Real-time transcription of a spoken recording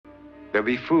There'll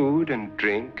be food and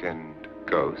drink and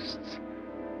ghosts,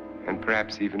 and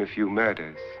perhaps even a few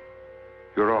murders.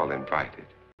 You're all invited.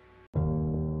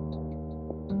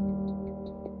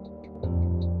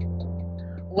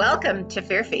 Welcome to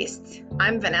Fear Feasts.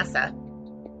 I'm Vanessa.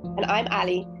 And I'm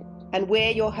Ali, and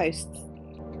we're your hosts. You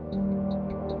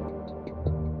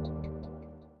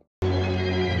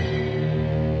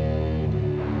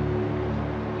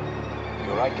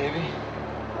all right, Davy?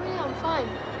 Oh, yeah, I'm fine.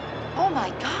 Oh my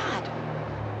God!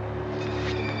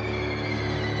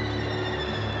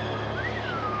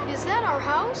 Is that our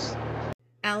house?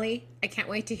 Ali, I can't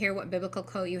wait to hear what biblical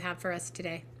quote you have for us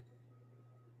today.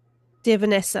 Dear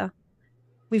Vanessa,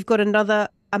 we've got another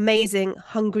amazing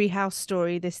Hungry House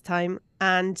story this time.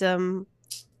 And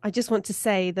I just want to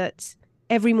say that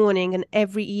every morning and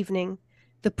every evening,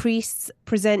 the priests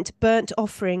present burnt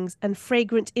offerings and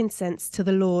fragrant incense to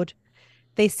the Lord.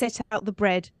 They set out the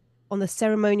bread on the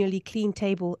ceremonially clean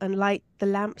table and light the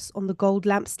lamps on the gold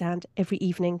lampstand every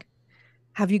evening.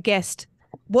 Have you guessed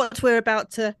what we're about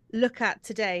to look at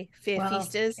today, Fear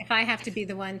Feasters? If I have to be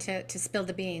the one to spill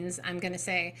the beans, I'm going to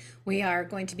say we are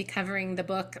going to be covering the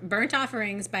book Burnt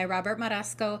Offerings by Robert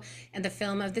Marasco and the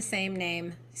film of the same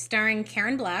name, starring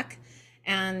Karen Black.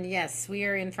 And yes, we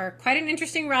are in for quite an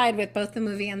interesting ride with both the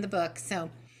movie and the book. So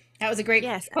that was a great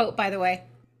quote, by the way.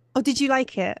 Oh, did you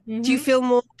like it? Mm-hmm. Do you feel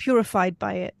more purified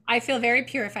by it? I feel very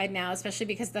purified now, especially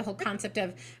because the whole concept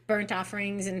of burnt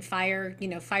offerings and fire,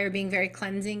 fire being very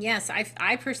cleansing. Yes,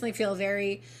 I personally feel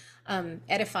very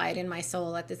edified in my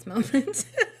soul at this moment.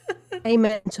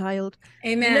 Amen, child.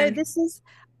 Amen.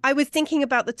 I was thinking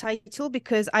about the title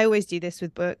because I always do this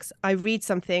with books. I read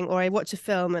something or I watch a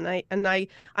film and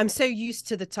I'm so used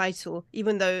to the title,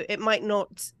 even though it might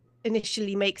not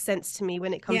initially make sense to me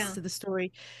when it comes to the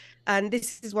story. And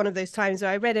this is one of those times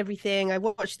where I read everything. I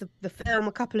watched the film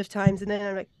a couple of times and then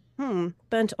I'm like,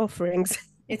 burnt offerings.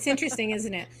 It's interesting,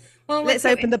 isn't it? Well, let's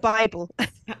open the Bible.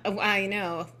 I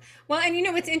know. Well,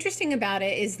 and what's interesting about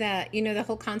it is that, the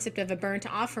whole concept of a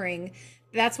burnt offering,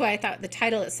 that's why I thought the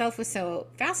title itself was so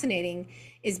fascinating,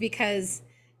 is because,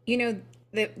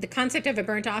 the concept of a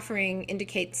burnt offering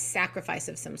indicates sacrifice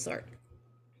of some sort,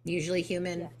 usually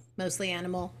human, mostly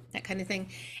animal, that kind of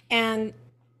thing. And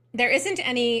there isn't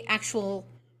any actual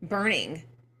burning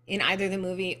in either the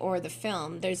movie or the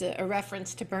film. There's a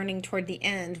reference to burning toward the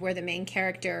end where the main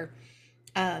character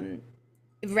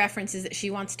references that she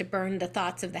wants to burn the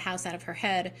thoughts of the house out of her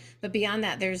head. But beyond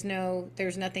that, there's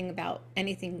nothing about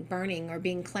anything burning or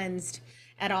being cleansed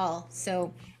at all.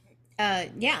 So, do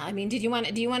you want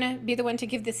to be the one to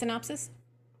give the synopsis?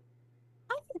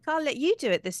 I think I'll let you do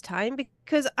it this time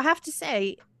because I have to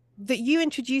say that you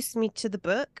introduced me to the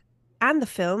book and the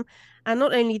film, and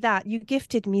not only that, you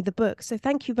gifted me the book, so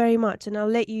thank you very much, and I'll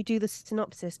let you do the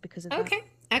synopsis because of that. Okay,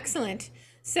 excellent.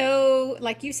 So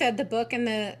like you said, the book and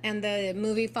the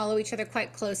movie follow each other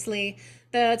quite closely.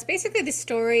 It's basically the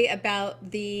story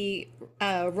about the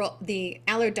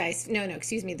Allardyce,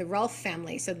 the Rolfe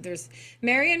family. So there's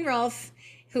Mary and Rolfe,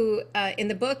 who in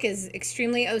the book is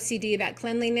extremely OCD about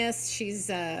cleanliness.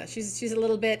 She's a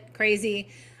little bit crazy,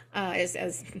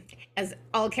 as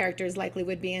all characters likely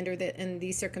would be in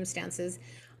these circumstances.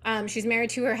 She's married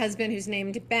to her husband, who's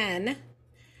named Ben.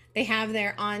 They have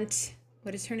their aunt,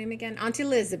 what is her name again? Aunt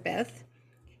Elizabeth.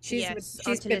 She's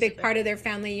a big part of their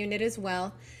family unit as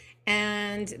well.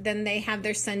 And then they have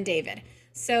their son, David.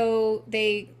 So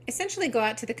they essentially go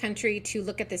out to the country to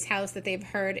look at this house that they've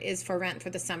heard is for rent for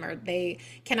the summer. They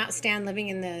cannot stand living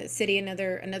in the city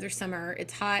another summer.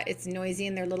 It's hot, it's noisy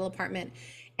in their little apartment.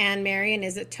 And Marion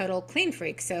is a total clean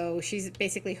freak. So she's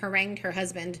basically harangued her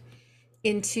husband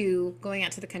into going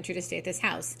out to the country to stay at this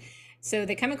house. So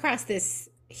they come across this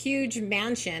huge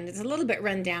mansion. It's a little bit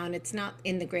run down. It's not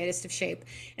in the greatest of shape.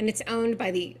 And it's owned by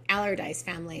the Allardyce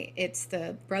family. It's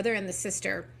the brother and the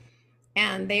sister.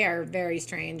 And they are very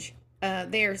strange.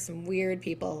 They are some weird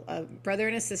people, a brother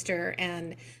and a sister.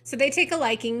 And so they take a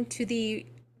liking to the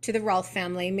Rolfe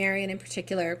family, Marion in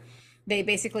particular. They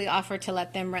basically offer to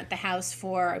let them rent the house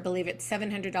for, I believe it's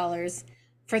 $700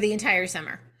 for the entire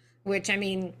summer, which, I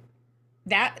mean,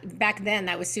 that back then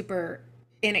that was super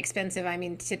inexpensive. I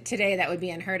mean, today that would be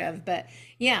unheard of. But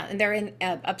yeah, and they're in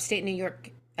upstate New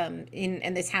York.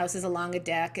 And this house is along a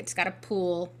deck. It's got a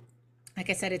pool.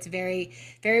 Like I said, it's very,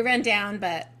 very run down,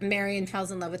 but Marion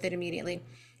falls in love with it immediately.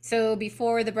 So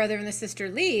before the brother and the sister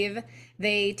leave,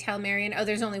 they tell Marion, oh,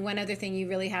 there's only one other thing you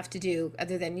really have to do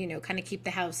other than, kind of keep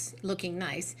the house looking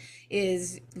nice,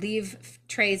 is leave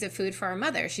trays of food for our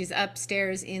mother. She's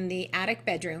upstairs in the attic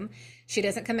bedroom. She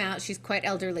doesn't come out. She's quite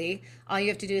elderly. All you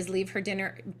have to do is leave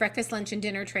her breakfast, lunch, and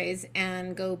dinner trays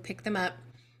and go pick them up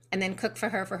and then cook for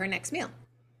her next meal.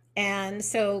 And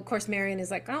so, of course, Marion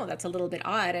is like, "Oh, that's a little bit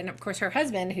odd." And of course, her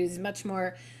husband, who's much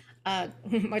more,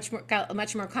 much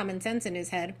more common sense in his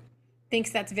head,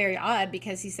 thinks that's very odd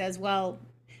because he says, "Well,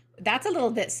 that's a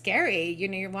little bit scary. You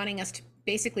know, you're wanting us to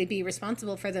basically be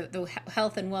responsible for the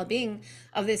health and well-being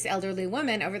of this elderly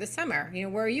woman over the summer. You know,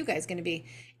 where are you guys going to be?"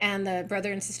 And the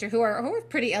brother and sister, who are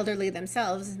pretty elderly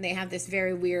themselves, and they have this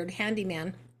very weird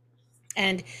handyman,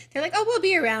 and they're like, "Oh, we'll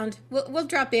be around. We'll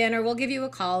drop in, or we'll give you a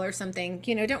call or something.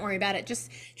 You know, don't worry about it.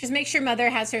 Just make sure mother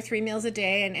has her 3 meals a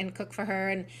day and cook for her,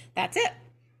 and that's it."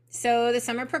 So the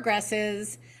summer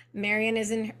progresses. Marion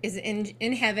is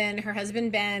in heaven. Her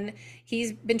husband Ben,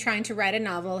 he's been trying to write a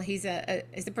novel. He's a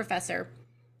professor,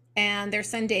 and their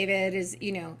son David is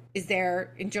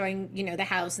there enjoying the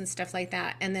house and stuff like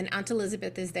that. And then Aunt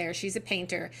Elizabeth is there. She's a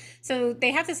painter. So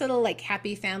they have this little like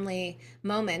happy family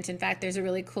moment. In fact, there's a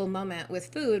really cool moment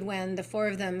with food when the four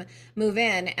of them move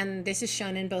in, and this is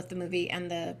shown in both the movie and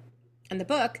the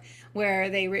book, where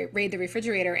they raid the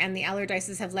refrigerator, and the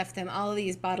Allardyces have left them all of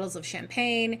these bottles of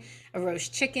champagne, a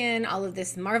roast chicken, all of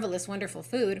this marvelous, wonderful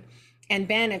food. And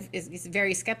Ben is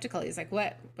very skeptical. He's like,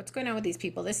 what's going on with these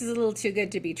people? This is a little too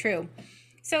good to be true.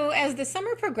 So as the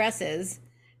summer progresses,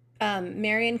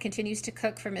 Marion continues to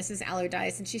cook for Mrs.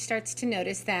 Allardyce, and she starts to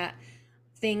notice that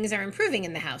things are improving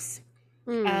in the house.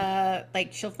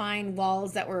 Like she'll find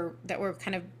walls that were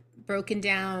kind of broken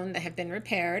down that have been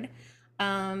repaired.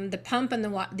 The pump and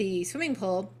the swimming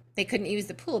pool, they couldn't use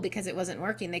the pool because it wasn't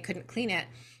working. They couldn't clean it.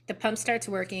 The pump starts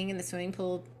working, and the swimming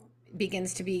pool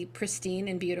begins to be pristine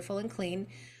and beautiful and clean.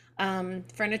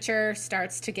 Furniture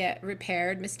starts to get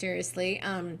repaired mysteriously.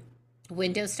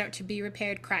 Windows start to be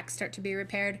repaired, cracks start to be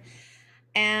repaired.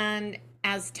 And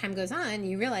as time goes on,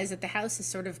 you realize that the house is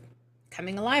sort of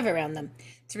coming alive around them.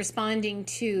 It's responding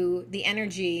to the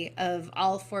energy of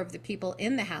all four of the people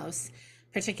in the house,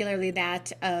 particularly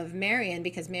that of Marion,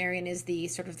 because Marion is the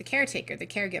sort of the caretaker, the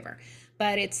caregiver.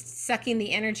 But it's sucking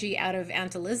the energy out of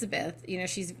Aunt Elizabeth. You know,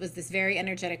 she was this very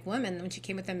energetic woman when she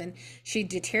came with them, and she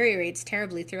deteriorates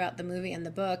terribly throughout the movie and the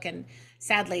book, and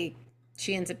sadly,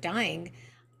 she ends up dying.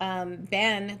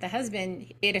 Ben, the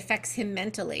husband, it affects him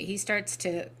mentally. He starts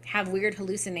to have weird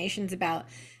hallucinations about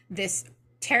this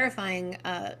terrifying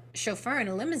chauffeur in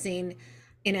a limousine.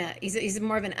 He's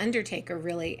more of an undertaker,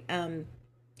 really.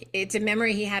 It's a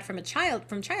memory he had from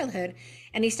childhood,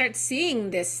 and he starts seeing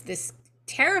this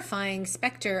terrifying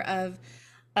specter of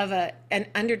an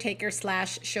undertaker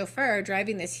slash chauffeur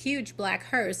driving this huge black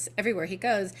hearse everywhere he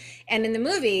goes. And in the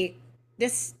movie,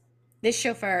 this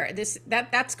chauffeur,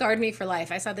 that scarred me for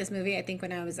life. I saw this movie, I think,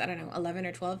 when I was, I don't know, 11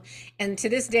 or 12, and to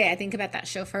this day I think about that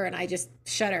chauffeur and I just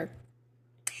shudder.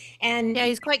 And yeah,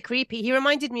 he's quite creepy. He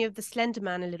reminded me of the Slender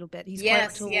Man a little bit. He's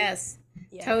quite tall. yes,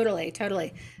 Yeah.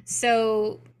 totally.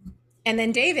 So, and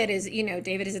then David is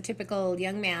a typical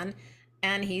young man,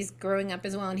 and he's growing up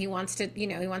as well, and he wants to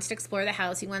explore the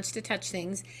house, he wants to touch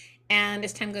things. And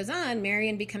as time goes on,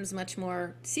 Marion becomes much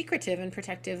more secretive and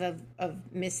protective of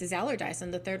Mrs. Allardyce on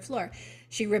the third floor.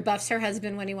 She rebuffs her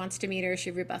husband when he wants to meet her.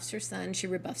 She rebuffs her son. She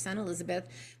rebuffs Aunt Elizabeth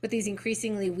with these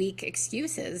increasingly weak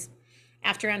excuses.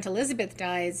 After Aunt Elizabeth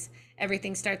dies,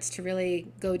 everything starts to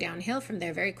really go downhill from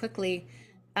there very quickly.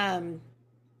 As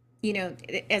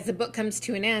the book comes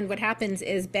to an end, what happens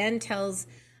is Ben tells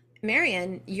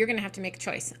Marion, "You're going to have to make a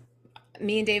choice.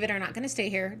 Me and David are not going to stay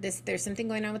here. There's something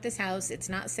going on with this house. It's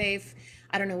not safe.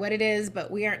 I don't know what it is,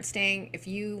 but we aren't staying. If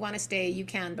you want to stay, you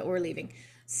can, but we're leaving."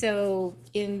 So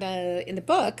in the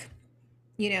book,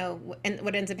 and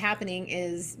what ends up happening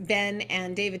is Ben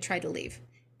and David try to leave,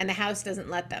 and the house doesn't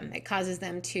let them. It causes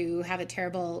them to have a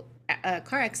terrible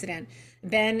car accident.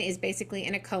 Ben is basically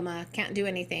in a coma, can't do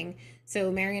anything.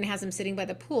 So Marion has him sitting by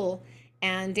the pool,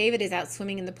 and David is out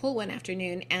swimming in the pool one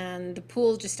afternoon, and the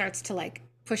pool just starts to like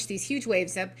push these huge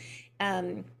waves up.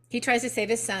 He tries to save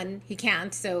his son. He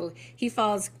can't, so he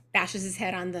falls, bashes his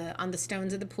head on the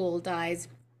stones of the pool, dies.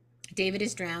 David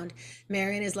is drowned.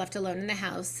 Marion is left alone in the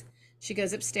house. She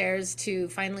goes upstairs to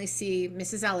finally see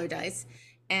Mrs. Allardyce,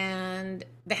 and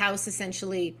the house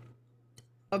essentially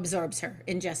absorbs her,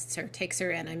 ingests her, takes her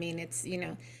in. I mean, it's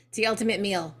the ultimate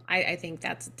meal. I think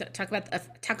that's talk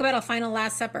about a final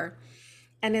Last Supper.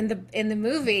 And in the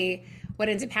movie, what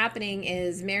ends up happening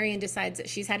is Marion decides that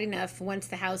she's had enough. Once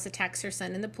the house attacks her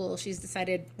son in the pool, she's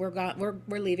decided we're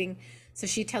leaving. So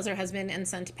she tells her husband and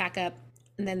son to pack up,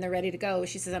 and then they're ready to go.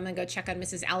 She says, "I'm gonna go check on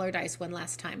Mrs. Allardyce one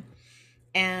last time."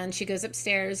 And she goes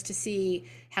upstairs to see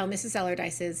how Mrs.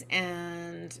 Allardyce is,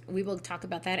 and we will talk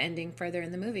about that ending further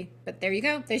in the movie. But there you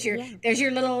go. There's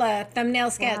your little thumbnail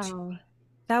sketch. Wow.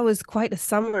 That was quite a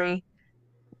summary.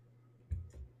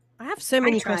 I have so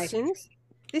many questions.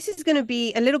 This is going to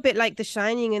be a little bit like The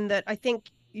Shining in that I think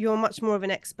you're much more of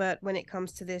an expert when it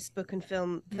comes to this book and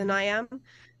film than I am.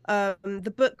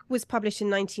 The book was published in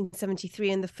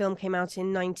 1973 and the film came out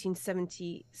in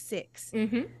 1976.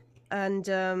 And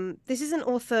this is an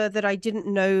author that I didn't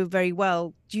know very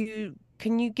well.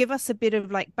 Can you give us a bit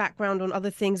of like background on other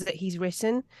things that he's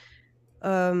written?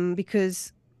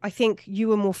 Because I think you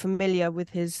were more familiar with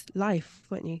his life,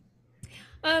 weren't you?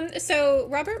 So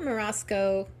Robert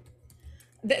Marasco,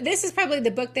 this is probably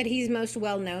the book that he's most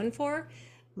well known for.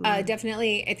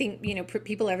 Definitely, I think, you know,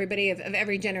 people, everybody of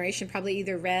every generation probably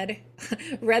either read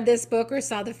read this book or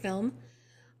saw the film.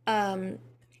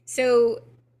 So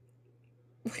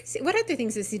what other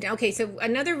things has he done? Okay, so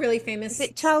another really famous Is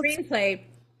it Child's? screenplay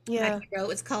that Yeah, he wrote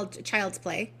was called Child's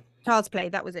Play. Child's Play.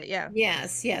 That was it. Yeah.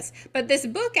 Yes, yes. But this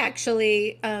book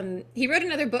actually, he wrote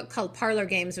another book called Parlor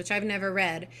Games, which I've never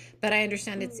read, but I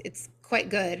understand it's quite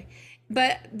good.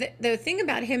 But the thing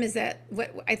about him is that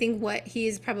what he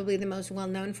is probably the most well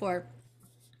known for,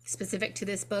 specific to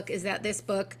this book, is that this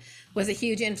book was a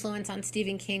huge influence on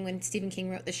Stephen King when Stephen King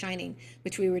wrote The Shining,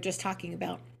 which we were just talking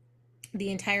about. The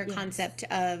entire concept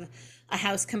of a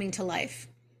house coming to life.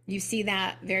 You see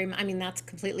that I mean, that's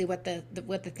completely what the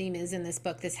theme is in this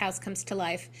book. This house comes to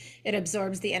life. It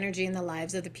absorbs the energy and the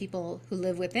lives of the people who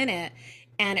live within it,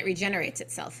 and it regenerates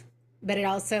itself. But it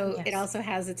also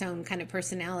has its own kind of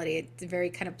personality. It's very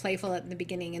kind of playful at the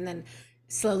beginning, and then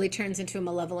slowly turns into a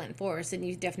malevolent force. And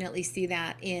you definitely see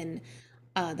that in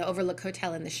the Overlook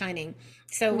Hotel in The Shining.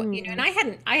 So, you know, and I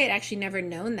had actually never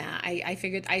known that. I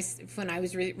figured when I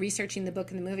was researching the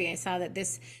book and the movie, I saw that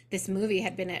this movie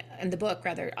had been, and the book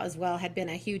rather as well, had been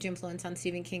a huge influence on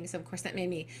Stephen King. So of course that made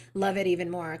me love it even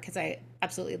more, because I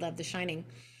absolutely love The Shining.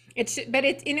 But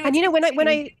it, you know, And you know, when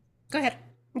I go ahead.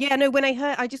 Yeah, no,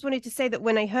 I just wanted to say that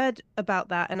when I heard about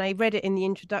that and I read it in the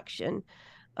introduction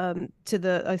I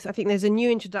think there's a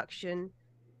new introduction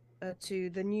to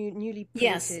the newly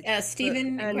printed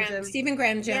Stephen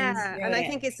Graham Jones. Yeah, and I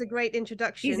think it's a great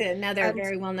introduction. He's another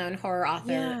very well-known horror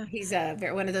author. Yeah. He's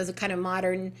one of those kind of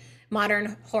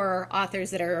modern horror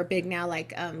authors that are big now,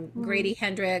 like Grady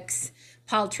Hendrix,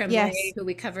 Paul Tremblay, who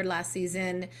we covered last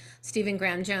season, Stephen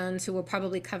Graham Jones, who we'll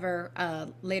probably cover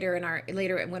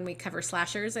later when we cover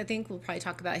slashers. I think we'll probably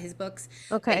talk about his books.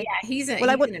 Okay.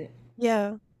 But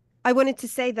yeah, I wanted to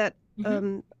say that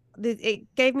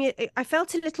it gave me. I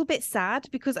felt a little bit sad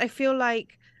because I feel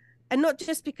like, and not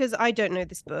just because I don't know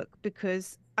this book,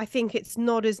 because I think it's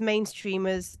not as mainstream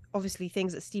as obviously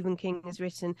things that Stephen King has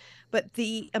written, but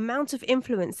the amount of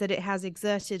influence that it has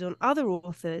exerted on other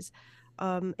authors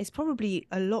is probably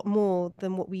a lot more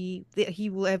than that he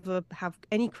will ever have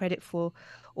any credit for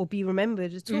or be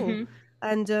remembered at all.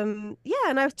 And and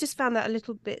I just found that a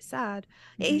little bit sad.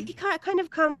 He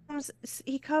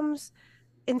comes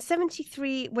in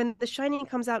 73 when The Shining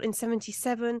comes out in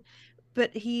 77,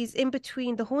 but he's in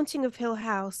between The Haunting of Hill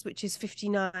House, which is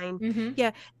 59.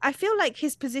 Yeah, I feel like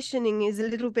his positioning is a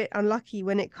little bit unlucky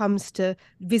when it comes to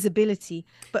visibility,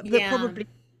 but probably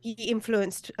he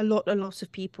influenced a lot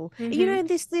of people. You know,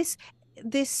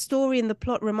 this story and the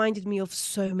plot reminded me of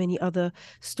so many other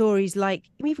stories, like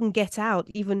even Get Out,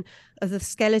 even The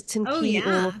Skeleton Key,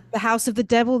 or The House of the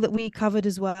Devil that we covered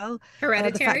as well.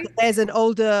 Hereditary. The fact that there's an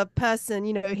older person,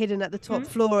 you know, hidden at the top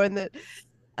floor, and that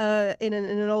in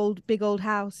an big old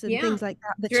house and things like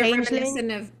that. The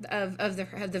Changeling of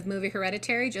the movie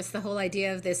Hereditary, just the whole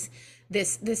idea of this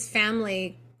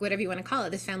family, whatever you want to call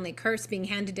it, this family curse being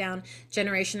handed down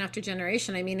generation after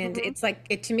generation. I mean, and it's like,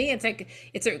 to me,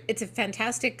 it's a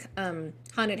fantastic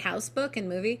haunted house book and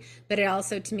movie, but it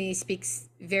also, to me, speaks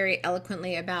very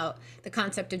eloquently about the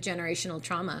concept of generational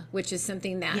trauma, which is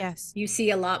something that you see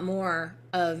a lot more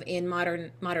of in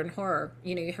modern horror.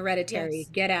 You know, Hereditary,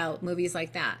 Get Out, movies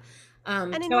like that.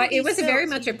 It was very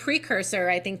much a precursor,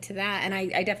 I think, to that. And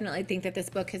I definitely think that this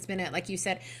book has been, like you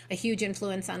said, a huge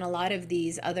influence on a lot of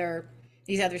these other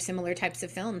similar types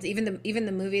of films. Even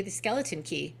the movie The Skeleton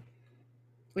Key,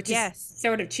 which is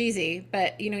sort of cheesy,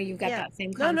 but you know, you've got that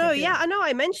same concept. I know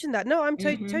I mentioned that. No, I'm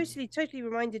totally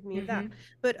reminded me of that.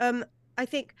 But I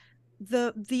think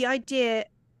the idea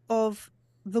of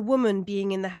the woman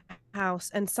being in the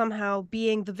house and somehow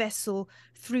being the vessel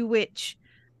through which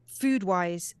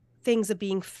food-wise things are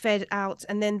being fed out,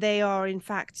 and then they are in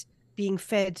fact being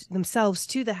fed themselves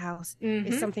to the house,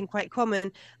 is something quite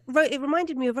common. It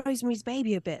reminded me of Rosemary's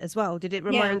Baby a bit as well. Did it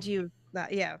remind you of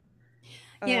that? Yeah,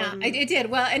 it did.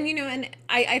 Well, and you know, and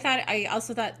I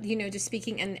also thought, you know, just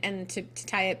speaking and to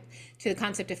tie it to the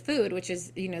concept of food, which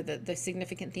is, you know, the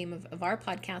significant theme of our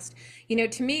podcast. You know,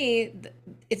 to me,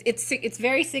 it's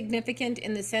very significant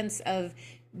in the sense of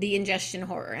the ingestion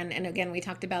horror. And again, we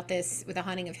talked about this with The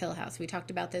Haunting of Hill House. We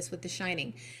talked about this with The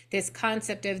Shining. This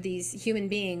concept of these human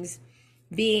beings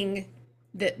being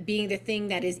the thing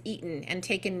that is eaten and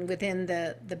taken within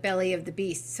the belly of the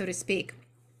beast, so to speak.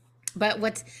 But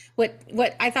what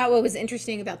I thought what was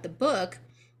interesting about the book,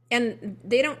 and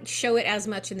they don't show it as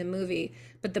much in the movie,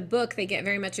 but the book, they get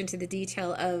very much into the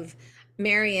detail of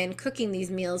Marion cooking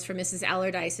these meals for Mrs.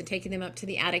 Allardyce and taking them up to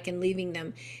the attic and leaving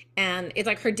them. And it's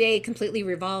like her day completely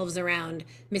revolves around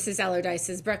Mrs.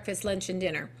 Allardyce's breakfast, lunch, and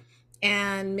dinner.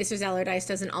 And Mrs. Allardyce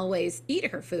doesn't always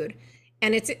eat her food.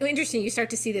 And it's interesting, you start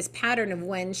to see this pattern of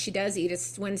when she does eat,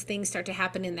 it's when things start to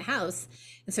happen in the house.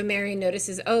 And so Marion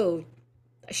notices, oh,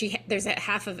 there's a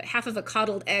half of a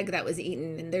coddled egg that was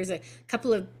eaten, and there's a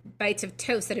couple of bites of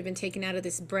toast that have been taken out of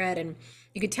this bread, and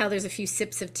you could tell there's a few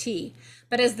sips of tea.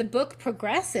 But as the book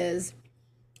progresses,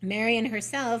 Marion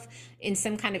herself, in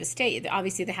some kind of a state,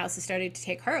 obviously the house has started to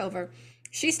take her over,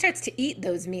 she starts to eat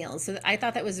those meals. So I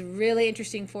thought that was really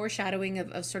interesting foreshadowing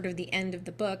of sort of the end of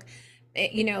the book.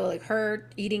 You know, like her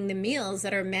eating the meals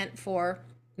that are meant for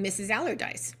Mrs.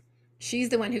 Allardyce. She's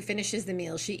the one who finishes the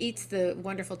meal. She eats the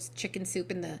wonderful chicken soup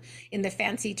in the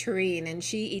fancy tureen, and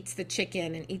she eats the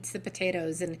chicken and eats the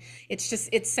potatoes. And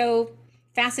it's so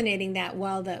fascinating that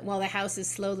while the house is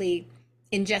slowly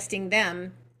ingesting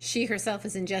them, she herself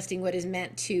is ingesting what is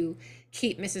meant to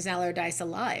keep Mrs. Allardyce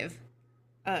alive.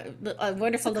 A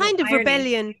wonderful little kind of irony.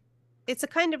 rebellion. It's a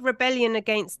kind of rebellion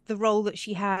against the role that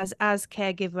she has as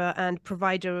caregiver and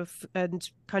provider of, and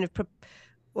kind of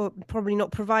or probably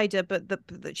not provider, but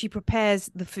that she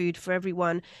prepares the food for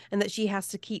everyone, and that she has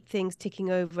to keep things ticking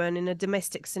over. And in a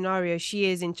domestic scenario, she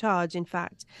is in charge, in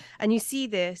fact. And you see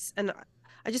this, and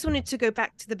I just wanted to go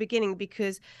back to the beginning,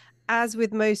 because as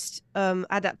with most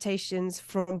adaptations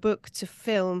from book to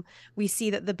film, we see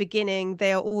that the beginning,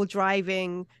 they are all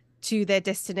driving to their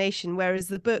destination, whereas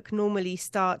the book normally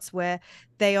starts where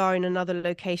they are in another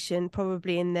location,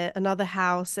 probably in another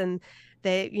house, and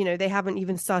they haven't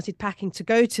even started packing to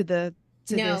go to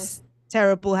this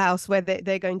terrible house where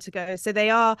they're going to go. So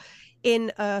they are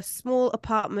in a small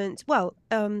apartment. Well,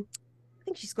 I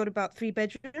think she's got about 3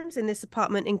 bedrooms in this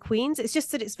apartment in Queens. It's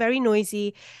just that it's very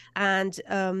noisy, and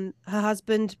her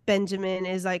husband Benjamin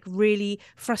is like really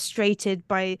frustrated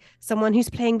by someone who's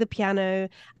playing the piano,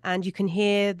 and you can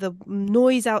hear the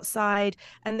noise outside,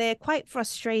 and they're quite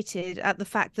frustrated at the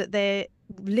fact that they're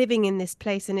living in this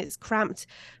place and it's cramped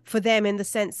for them, in the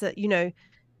sense that,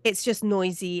 it's just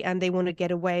noisy and they want to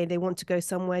get away. They want to go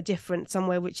somewhere different,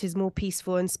 somewhere which is more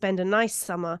peaceful, and spend a nice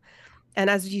summer. And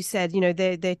as you said,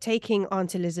 they're taking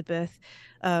Aunt Elizabeth,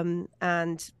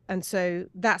 and so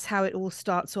that's how it all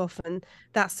starts off, and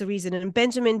that's the reason. And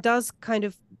Benjamin does kind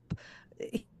of,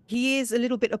 he is a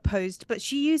little bit opposed, but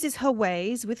she uses her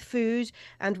ways with food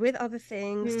and with other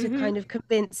things to kind of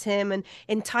convince him and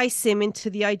entice him into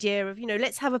the idea of,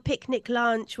 let's have a picnic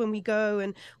lunch when we go,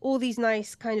 and all these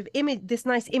nice kind of this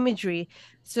nice imagery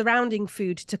surrounding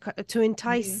food to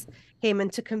entice him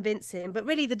and to convince him. But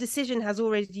really the decision has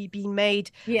already been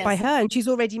made by her, and she's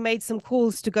already made some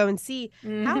calls to go and see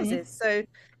houses. So,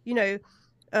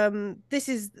 this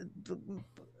is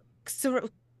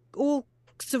all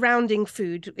surrounding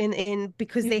food in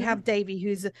because they have Davy,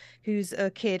 who's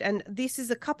a kid. And this is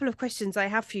a couple of questions I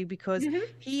have for you, because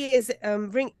he is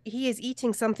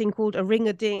eating something called a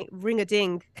ring-a-ding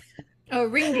Oh,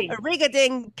 ring-a-ding. a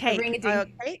ring-a-ding cake. A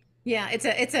ring-a-ding. Okay? Yeah,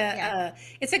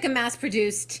 it's like a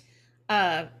mass-produced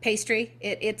pastry.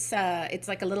 It's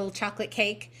like a little chocolate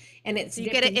cake, and it's so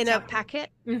you get it in a packet.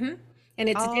 And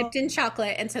it's dipped in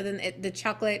chocolate, and so then the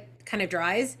chocolate kind of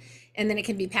dries, and then it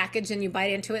can be packaged, and you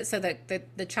bite into it, so that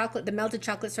the melted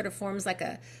chocolate sort of forms like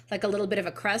a little bit of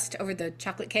a crust over the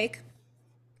chocolate cake.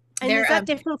 And is that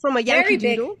different from a Yankee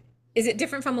Doodle? Is it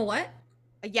different from a what?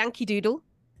 A Yankee Doodle?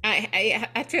 I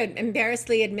have to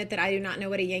embarrassedly admit that I do not know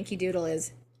what a Yankee Doodle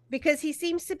is. Because he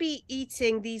seems to be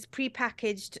eating these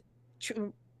prepackaged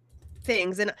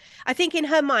things, and I think in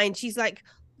her mind she's like,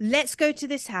 let's go to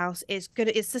this house, it's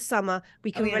the summer,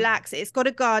 we can relax, it's got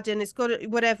a garden, it's got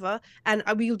whatever, and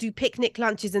we'll do picnic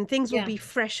lunches, and things will be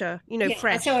fresher,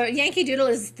 fresh. So a Yankee Doodle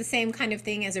is the same kind of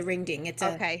thing as a ring ding. It's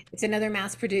it's another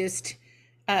mass-produced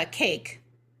cake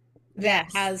that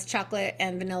has chocolate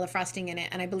and vanilla frosting in it,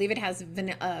 and I believe it has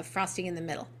frosting in the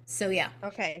middle. So yeah.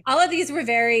 Okay. All of these were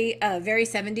very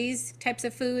 70s types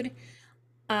of food.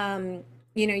 I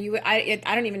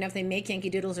don't even know if they make Yankee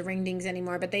Doodles or ring dings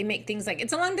anymore, but they make things like,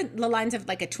 it's along the lines of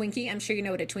like a Twinkie. I'm sure you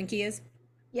know what a Twinkie is.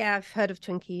 Yeah, I've heard of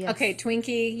Twinkie. Yes. Okay,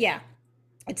 Twinkie. Yeah,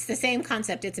 it's the same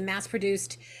concept. It's a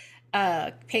mass-produced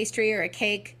pastry or a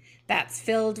cake that's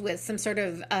filled with some sort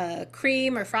of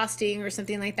cream or frosting or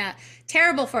something like that.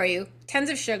 Terrible for you. Tons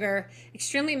of sugar,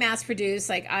 extremely mass produced.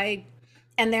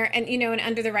 And you know, and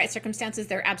under the right circumstances,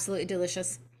 they're absolutely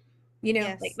delicious. You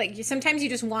know, Yes. sometimes you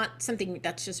just want something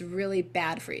that's just really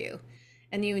bad for you,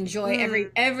 and you enjoy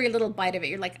Mm. every little bite of it.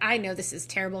 You're like, I know this is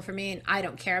terrible for me, and I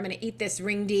don't care. I'm gonna eat this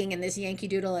ring ding and this Yankee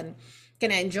Doodle, and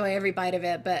gonna enjoy every bite of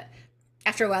it. But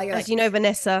after a while, you're As like, you know,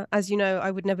 Vanessa, as you know, I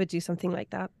would never do something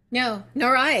like that. no,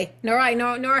 nor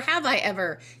have I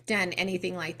ever done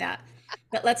anything like that.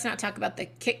 But let's not talk about the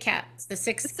Kit Kat, the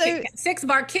So six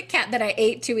bar Kit Kat that I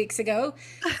ate 2 weeks ago.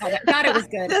 God, it was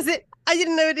good. does it? I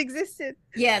didn't know it existed.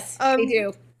 Yes, they Um,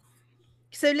 do.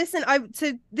 so listen,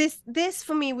 this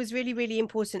for me was really, really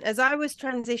important as I was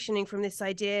transitioning from this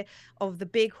idea of the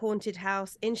big haunted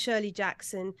house in Shirley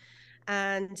Jackson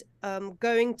and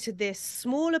going to this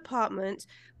small apartment.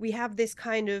 We have this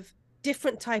kind of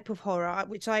different type of horror,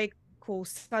 which I call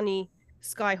sunny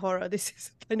sky horror. This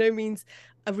is by no means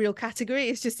a real category.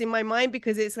 It's just in my mind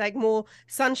because it's like more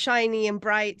sunshiny and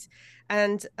bright.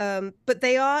 And but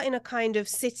they are in a kind of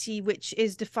city which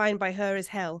is defined by her as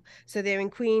hell. So they're in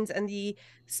Queens, and the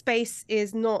space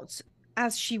is not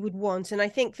as she would want. And I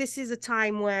think this is a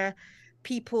time where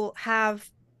people have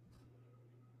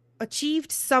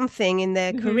achieved something in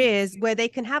their Hmm. careers where they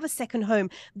can have a second home.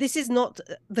 This is not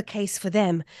the case for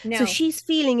them. So No. she's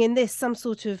feeling in this some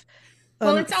sort of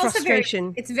Well, it's also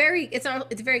frustration. it's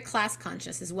very class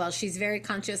conscious as well. She's very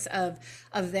conscious of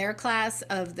their class,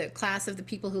 of the class of the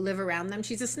people who live around them.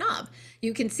 She's a snob.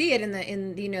 You can see it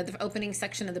in you know, the opening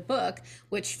section of the book,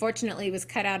 which fortunately was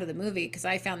cut out of the movie because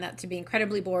I found that to be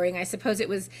incredibly boring. I suppose it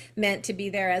was meant to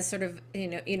be there as sort of,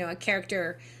 you know, a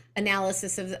character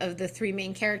analysis of the three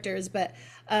main characters, but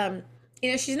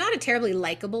you know, she's not a terribly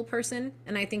likable person,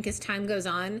 and I think as time goes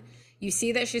on, you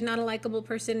see that she's not a likable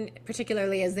person,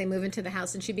 particularly as they move into the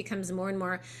house and she becomes more and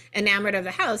more enamored of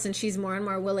the house, and she's more and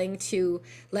more willing to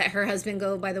let her husband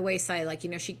go by the wayside. Like, you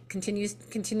know, she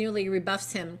continually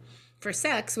rebuffs him for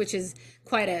sex, which is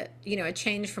quite a, you know, a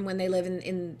change from when they live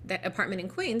in that apartment in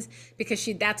Queens, because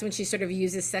that's when she sort of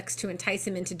uses sex to entice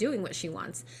him into doing what she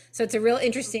wants. So it's a real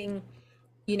interesting,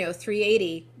 you know,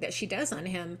 380 that she does on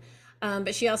him.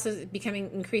 But she also is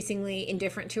becoming increasingly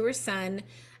indifferent to her son.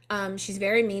 She's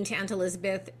very mean to Aunt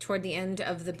Elizabeth toward the end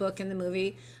of the book and the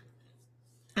movie.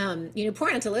 You know, poor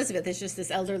Aunt Elizabeth is just this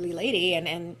elderly lady,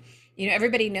 and you know,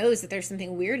 everybody knows that there's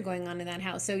something weird going on in that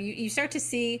house. So you start to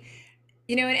see,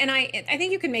 you know, and I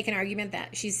think you can make an argument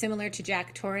that she's similar to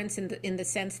Jack Torrance in the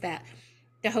sense that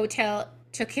the hotel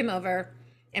took him over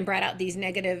and brought out these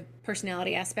negative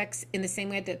personality aspects in the same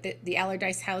way that the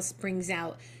Allardyce house brings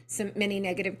out many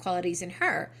negative qualities in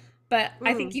her. But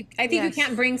I think you Yes.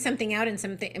 can't bring something out in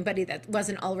somebody that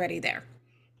wasn't already there.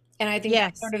 And I think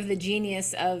that's Yes. sort of the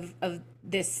genius of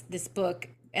this book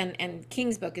and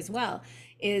King's book as well,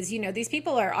 is, you know, these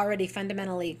people are already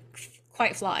fundamentally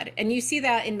quite flawed. And you see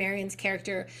that in Marion's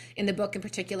character in the book, and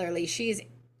particularly she's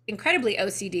incredibly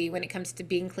OCD when it comes to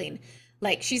being clean.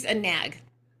 Like, she's a nag.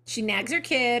 She nags her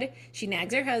kid, she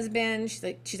nags her husband. She's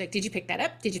like, did you pick that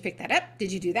up? Did you pick that up?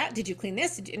 Did you do that? Did you clean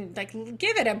this? And like,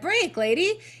 give it a break,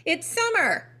 lady. It's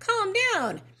summer. Calm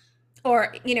down.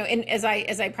 Or, you know, and as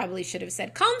I probably should have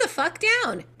said, calm the fuck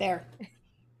down. There.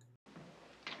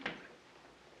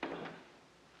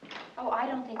 Oh, I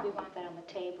don't think we want that on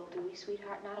the table, do we,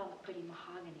 sweetheart? Not on the pretty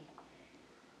mahogany.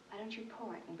 Why don't you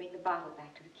pour it and bring the bottle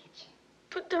back to the kitchen?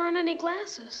 But there aren't any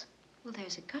glasses. Well,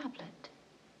 there's a goblet.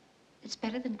 It's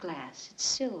better than glass. It's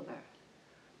silver.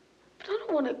 But I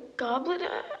don't want a goblet.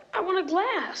 I want a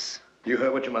glass. You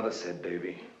heard what your mother said,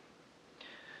 Davy.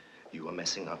 You are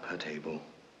messing up her table.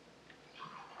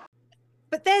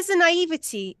 But there's a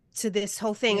naivety to this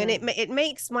whole thing, and it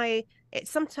makes it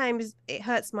sometimes it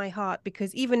hurts my heart,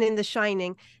 because even in The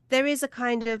Shining there is a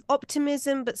kind of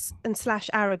optimism and slash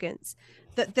arrogance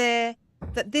that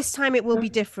this time it will be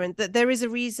different, that there is a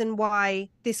reason why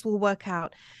this will work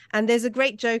out. And there's a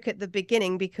great joke at the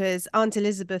beginning, because Aunt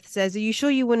Elizabeth says, are you sure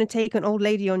you want to take an old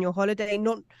lady on your holiday,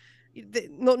 not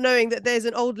knowing that there's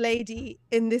an old lady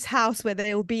in this house where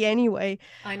they'll be anyway.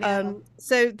 I know.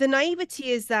 So the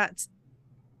naivety is that,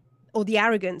 or the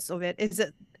arrogance of it, is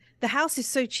that the house is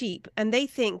so cheap, and they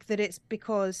think that it's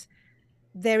because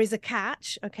there is a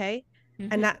catch, okay?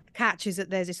 And that catch is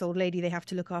that there's this old lady they have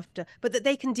to look after, but that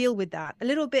they can deal with that. A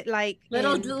little bit like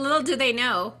Little do they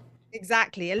know.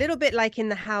 exactly, a little bit like in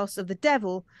The House of the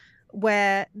Devil,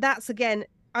 where that's, again,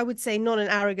 I would say not an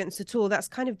arrogance at all. That's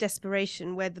kind of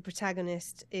desperation, where the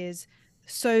protagonist is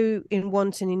so in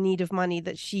want and in need of money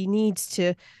that she needs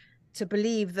to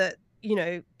believe that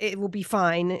it will be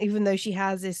fine, even though she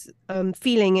has this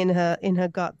feeling in her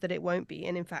gut that it won't be,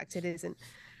 and in fact it isn't.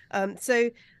 So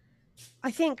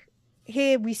I think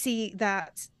here we see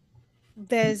that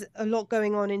there's a lot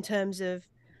going on in terms of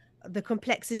the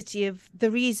complexity of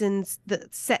the reasons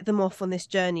that set them off on this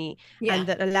journey, and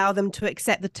that allow them to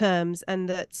accept the terms, and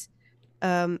that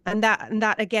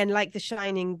again, like The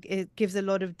Shining, it gives a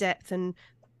lot of depth and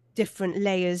different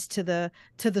layers to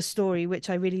the story, which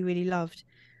I really, really loved.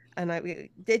 And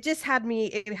it had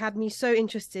me so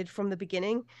interested from the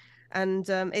beginning. And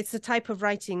it's the type of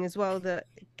writing as well that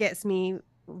gets me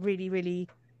really, really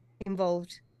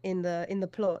involved in the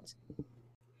plot.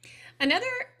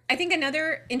 I think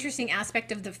another interesting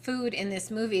aspect of the food in this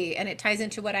movie, and it ties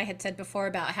into what I had said before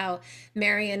about how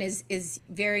Marion is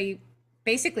very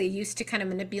basically used to kind of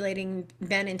manipulating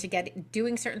Ben into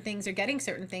doing certain things or getting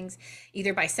certain things,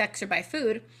 either by sex or by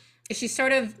food. She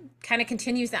sort of kind of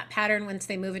continues that pattern once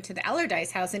they move into the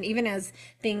Allardyce house. And even as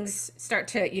things start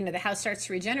to, the house starts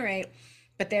to regenerate,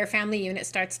 but their family unit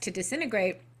starts to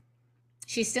disintegrate,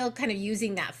 she's still kind of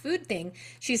using that food thing.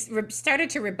 She's started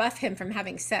to rebuff him from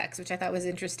having sex, which I thought was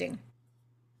interesting.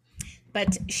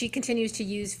 But she continues to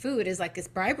use food as like this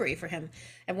bribery for him.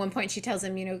 At one point, she tells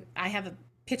him, I have a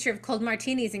pitcher of cold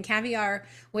martinis and caviar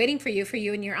waiting for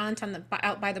you and your aunt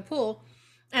out by the pool.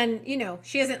 And,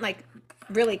 she hasn't like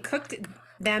really cooked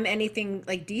them anything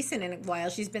like decent in a while.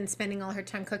 She's been spending all her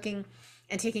time cooking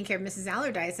and taking care of Mrs.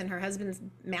 Allardyce, and her husband's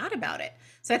mad about it.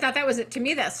 So I thought to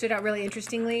me, that stood out really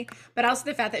interestingly, but also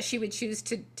the fact that she would choose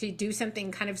to do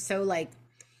something kind of so like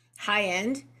high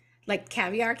end, like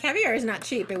caviar. Caviar is not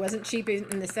cheap. It wasn't cheap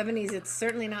in the 70s. It's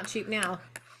certainly not cheap now.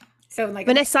 So like,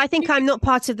 Vanessa, I think I'm not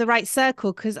part of the right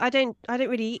circle, because I don't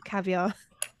really eat caviar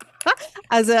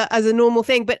as a normal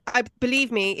thing. But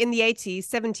believe me, in the 80s,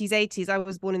 70s, 80s, I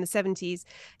was born in the 70s.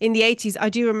 In the 80s, I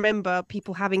do remember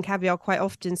people having caviar quite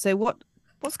often. So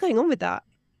what's going on with that?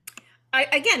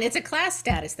 Again, it's a class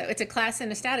status, though. It's a class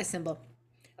and a status symbol.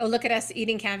 Oh, look at us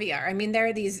eating caviar. I mean, there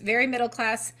are these very middle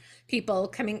class people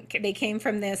they came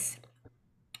from this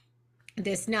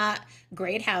not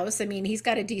great house. I mean, he's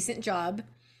got a decent job.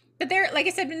 But they're, like I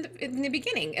said in the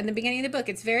beginning of the book,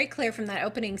 it's very clear from that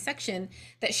opening section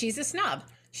that she's a snob.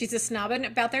 She's a snob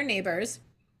about their neighbors.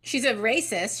 She's a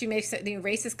racist. She makes the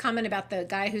racist comment about the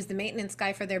guy who's the maintenance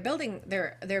guy for their building.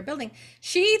 Their building.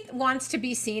 She wants to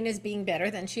be seen as being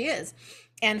better than she is.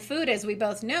 And food, as we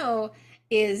both know,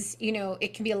 is,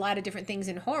 it can be a lot of different things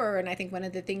in horror. And I think one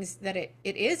of the things that it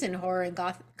is in horror and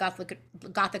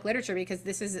gothic literature, because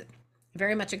this is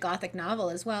very much a gothic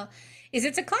novel as well, is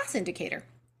it's a class indicator.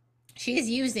 She is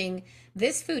using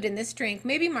this food and this drink,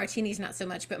 maybe martinis not so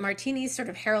much, but martinis sort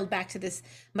of herald back to this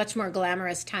much more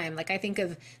glamorous time. Like I think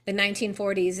of the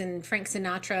 1940s and Frank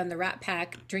Sinatra and the Rat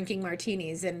Pack drinking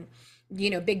martinis, and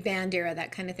big band era,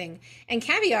 that kind of thing. And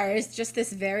caviar is just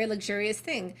this very luxurious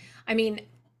thing. I mean,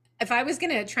 if I was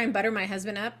gonna try and butter my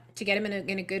husband up to get him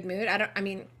in a good mood, I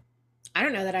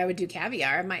don't know that I would do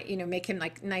caviar. I might, make him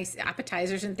like nice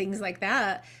appetizers and things like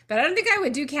that, but I don't think I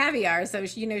would do caviar. So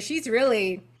she's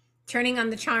really turning on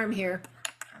the charm here.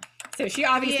 So she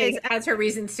obviously has her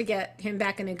reasons to get him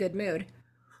back in a good mood.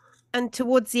 And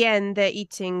towards the end, they're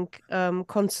eating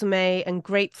consomme and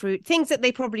grapefruit, things that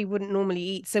they probably wouldn't normally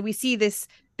eat. So we see this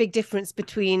big difference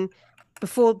between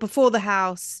before the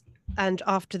house and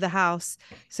after the house.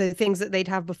 So things that they'd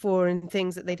have before and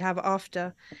things that they'd have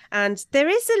after. And there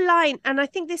is a line, and I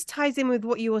think this ties in with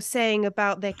what you were saying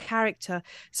about their character.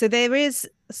 So there is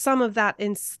some of that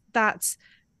in that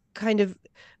kind of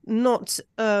not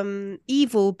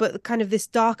evil, but kind of this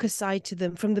darker side to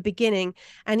them from the beginning.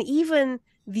 And even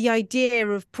the idea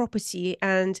of property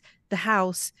and the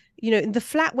house, in the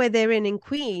flat where they're in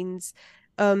Queens,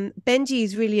 Benji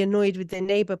is really annoyed with their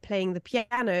neighbor playing the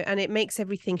piano, and it makes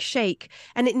everything shake,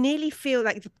 and it nearly feels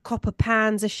like the copper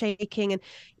pans are shaking. And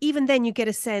even then you get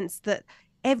a sense that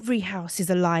every house is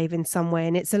alive in some way,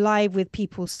 and it's alive with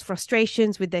people's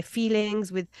frustrations, with their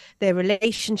feelings, with their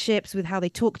relationships, with how they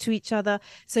talk to each other.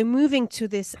 So moving to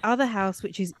this other house,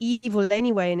 which is evil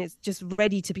anyway, and it's just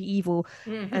ready to be evil,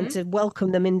 and to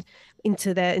welcome them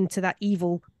into that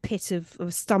evil pit of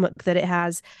stomach that it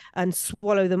has, and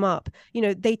swallow them up,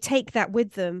 they take that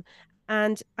with them.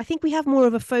 And I think we have more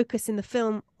of a focus in the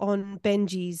film on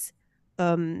Benji's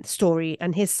story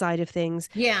and his side of things,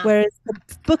 whereas the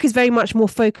book is very much more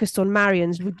focused on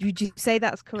Marion's. Would you say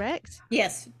that's correct?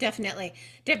 Yes, definitely.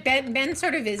 Ben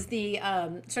sort of is the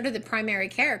primary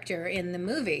character in the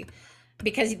movie,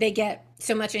 because they get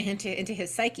so much into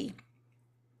his psyche.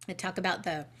 They talk about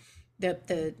the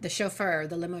chauffeur,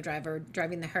 the limo driver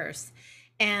driving the hearse,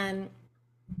 and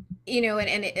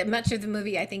much of the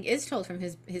movie I think is told from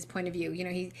his point of view.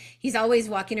 He's always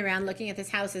walking around looking at this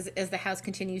house as the house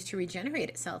continues to regenerate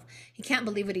itself. He can't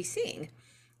believe what he's seeing.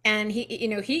 And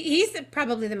he's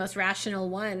probably the most rational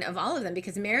one of all of them,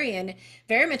 because Marion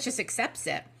very much just accepts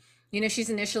it. She's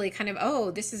initially kind of,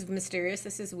 oh, this is mysterious,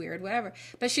 this is weird, whatever,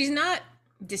 but she's not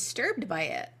disturbed by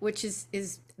it, which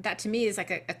is that to me is like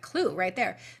a clue right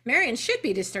there. Marion should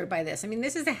be disturbed by this. I mean,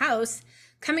 this is a house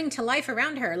coming to life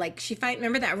around her. Like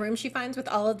remember that room she finds with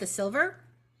all of the silver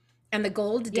and the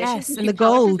gold dishes? Yes, and and she the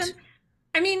polishes gold. them?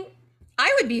 I mean,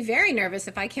 I would be very nervous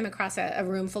if I came across a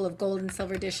room full of gold and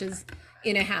silver dishes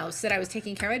in a house that I was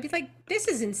taking care of. I'd be like, this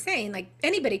is insane. Like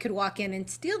anybody could walk in and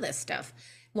steal this stuff.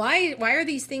 Why are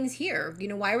these things here?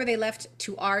 Why were they left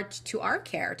to our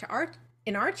care,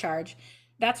 in our charge?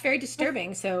 That's very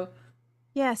disturbing. So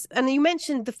Yes, and you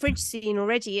mentioned the fridge scene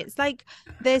already. It's like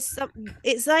it's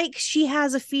like she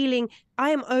has a feeling, I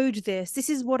am owed this. This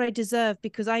is what I deserve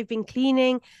because I've been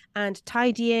cleaning and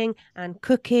tidying and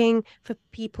cooking for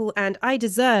people, and I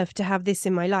deserve to have this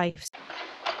in my life.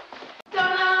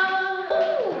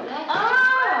 Oh,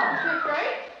 that's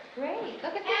Great. great.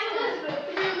 Look at And this. Elizabeth,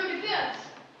 come here, look at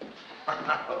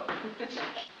this.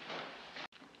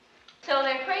 So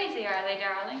they're crazy, are they,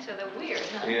 darling? So they're weird,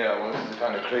 huh? Yeah, well, this is the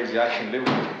kind of crazy I can live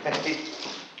with.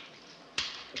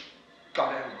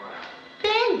 Goddamn.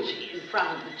 Benji in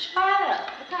front of the child.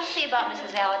 Look, I'll see about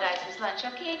Mrs. Allardyce's lunch,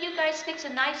 okay? And you guys fix a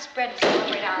nice spread to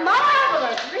celebrate our...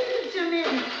 Marvelous. Leave it to me.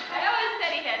 I always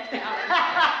said he had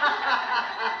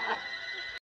talent.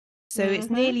 So it's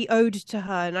nearly owed to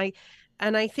her,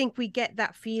 and I think we get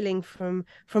that feeling from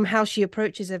how she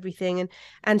approaches everything,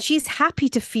 and she's happy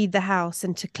to feed the house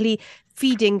and to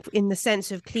feeding in the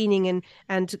sense of cleaning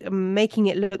and making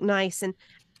it look nice, and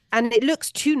it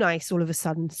looks too nice all of a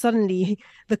sudden. Suddenly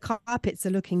the carpets are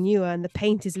looking newer and the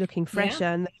paint is looking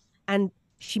fresher, and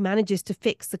she manages to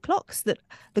fix the clocks. That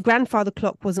the grandfather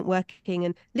clock wasn't working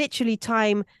and literally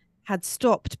time had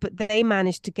stopped, but they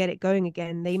managed to get it going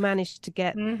again. They managed to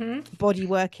get body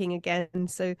working again.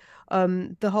 So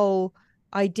the whole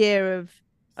idea of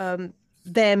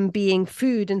them being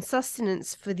food and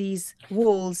sustenance for these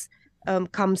walls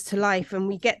comes to life, and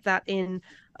we get that in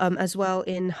as well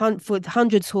in for the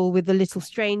Hundreds Hall with The Little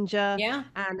Stranger,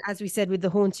 and as we said with The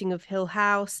Haunting of Hill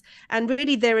House. And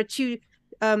really there are two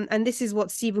and this is what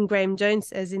Stephen Graham Jones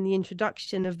says in the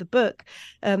introduction of the book.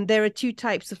 There are two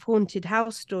types of haunted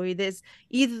house story. There's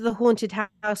either the haunted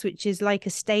house, which is like a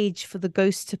stage for the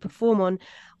ghost to perform on,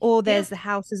 or there's the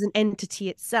house as an entity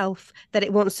itself, that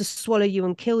it wants to swallow you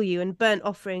and kill you. And Burnt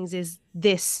Offerings is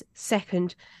this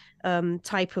second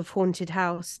type of haunted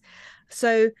house.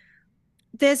 So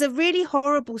there's a really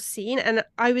horrible scene, and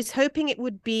I was hoping it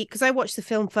would be, because I watched the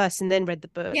film first and then read the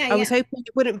book. I was hoping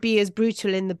it wouldn't be as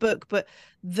brutal in the book, but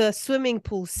the swimming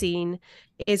pool scene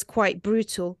is quite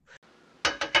brutal.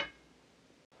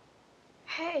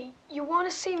 Hey, you want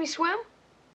to see me swim?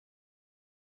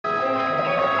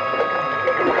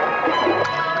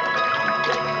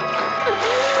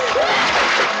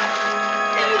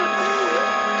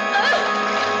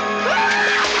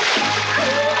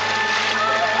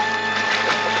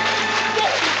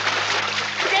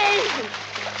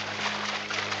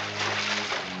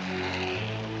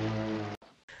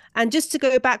 And just to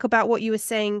go back about what you were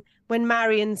saying, when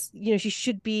Marion's, she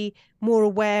should be more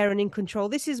aware and in control.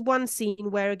 This is one scene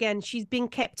where, again, she's being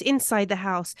kept inside the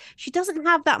house. She doesn't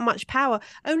have that much power.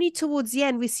 Only towards the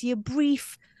end, we see a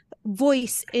brief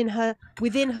voice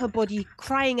within her body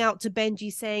crying out to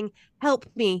Benji saying, help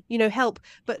me, help.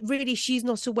 But really she's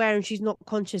not aware and she's not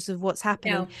conscious of what's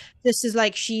happening. This is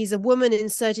like she's a woman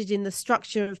inserted in the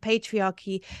structure of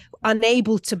patriarchy,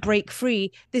 unable to break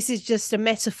free. This is just a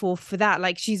metaphor for that.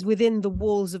 Like she's within the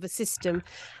walls of a system,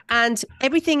 and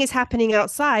everything is happening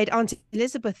outside. Aunt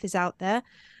Elizabeth is out there,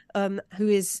 who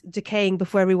is decaying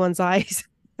before everyone's eyes.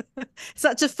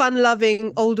 Such a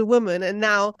fun-loving older woman, and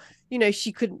now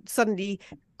she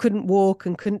couldn't walk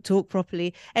and couldn't talk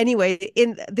properly. Anyway,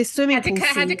 in this swimming pool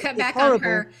had to cut back horrible. on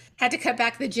her. Had to cut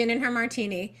back the gin in her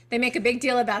martini. They make a big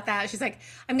deal about that. She's like,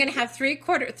 I'm gonna have three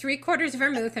quarters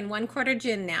vermouth and 1/4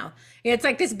 gin now. It's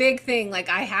like this big thing. Like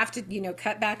I have to,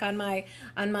 cut back on my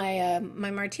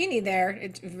my martini there.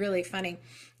 It's really funny.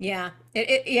 Yeah,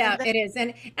 it is.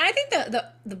 And I think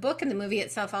the book and the movie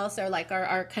itself also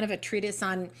are kind of a treatise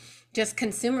on just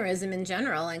consumerism in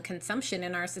general and consumption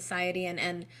in our society,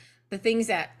 and the things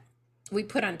that we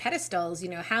put on pedestals,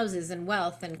 houses and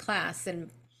wealth and class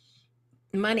and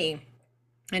money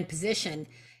and position,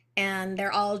 and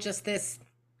they're all just this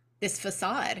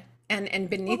facade, and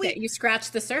beneath it you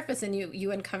scratch the surface and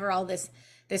you uncover all this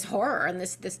horror and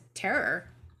this terror.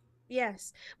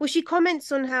 Yes. Well,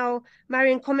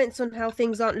 Marion comments on how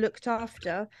things aren't looked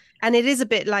after. And it is a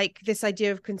bit like this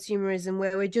idea of consumerism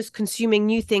where we're just consuming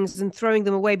new things and throwing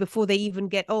them away before they even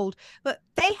get old. But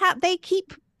they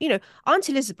keep, Aunt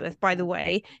Elizabeth, by the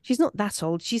way, she's not that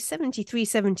old. She's 73,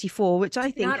 74, which I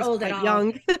think Not is old at quite all.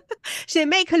 young. She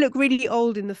make her look really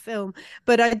old in the film,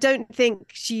 but I don't think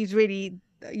she's really,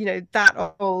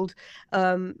 that old.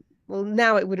 Well,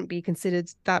 now it wouldn't be considered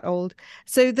that old.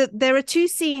 So there are two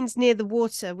scenes near the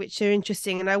water which are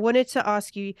interesting, and I wanted to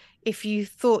ask you if you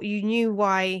thought you knew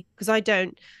why, because I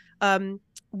don't,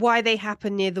 why they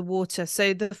happen near the water.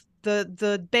 So the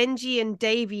Benji and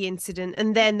Davy incident,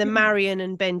 and then the Marion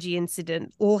and Benji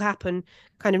incident all happen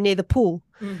kind of near the pool.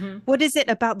 Mm-hmm. What is it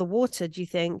about the water, do you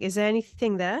think? Is there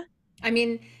anything there? I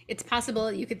mean, it's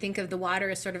possible you could think of the water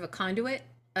as sort of a conduit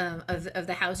of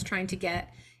the house trying to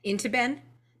get into Ben,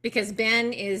 because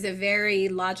Ben is a very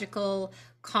logical,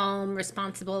 calm,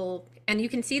 responsible, and you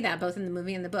can see that both in the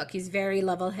movie and the book. He's very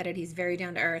level-headed. He's very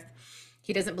down to earth.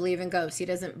 He doesn't believe in ghosts. He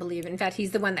doesn't believe. In fact,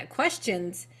 he's the one that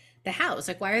questions the house.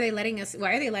 Like, why are they letting us?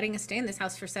 Why are they letting us stay in this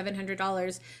house for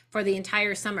 $700 for the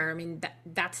entire summer? I mean,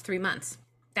 that's 3 months.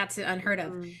 That's unheard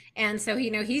of. And so,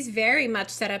 he's very much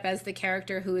set up as the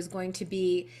character who is going to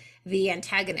be the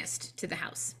antagonist to the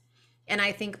house. And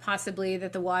I think possibly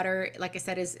that the water, like I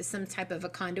said, is some type of a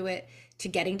conduit to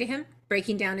getting to him,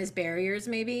 breaking down his barriers,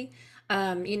 maybe.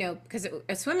 Because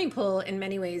a swimming pool in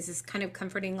many ways is kind of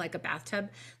comforting, like a bathtub.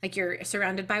 Like, you're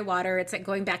surrounded by water. It's like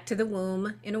going back to the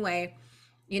womb in a way.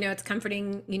 It's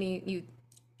comforting.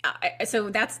 So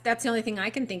that's the only thing I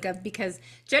can think of, because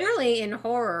generally in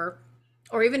horror,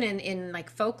 or even in like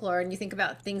folklore, and you think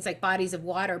about things like bodies of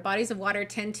water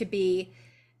tend to be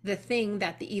the thing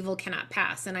that the evil cannot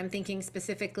pass. And I'm thinking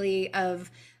specifically of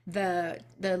the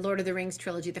Lord of the Rings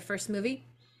trilogy, the first movie,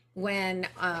 when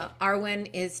Arwen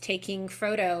is taking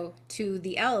Frodo to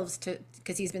the elves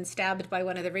because he's been stabbed by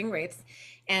one of the ring wraiths.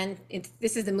 And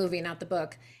this is the movie, not the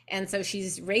book. And so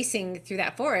she's racing through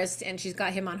that forest, and she's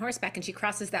got him on horseback, and she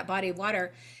crosses that body of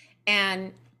water,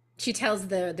 and she tells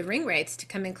the ring wraiths to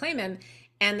come and claim him.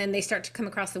 And then they start to come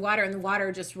across the water, and the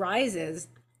water just rises.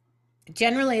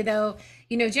 Generally, though,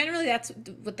 generally that's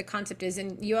what the concept is.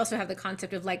 And you also have the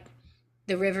concept of, like,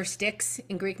 the river Styx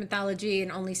in Greek mythology,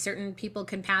 and only certain people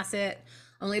can pass it.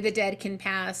 Only the dead can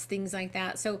pass, things like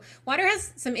that. So water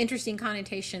has some interesting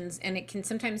connotations, and it can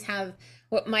sometimes have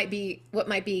what might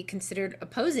be considered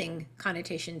opposing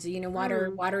connotations.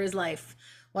 Water is life.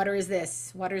 Water is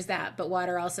this, water is that, but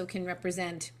water also can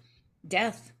represent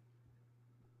death.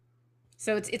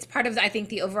 So it's part of, I think,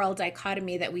 the overall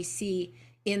dichotomy that we see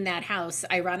in that house.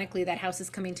 Ironically, that house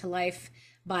is coming to life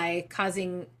by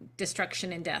causing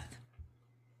destruction and death.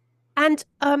 And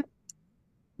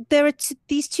there are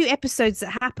these two episodes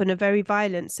that happen are very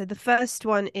violent. So the first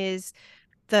one is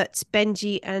that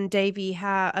Benji and Davy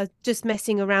are just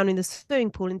messing around in the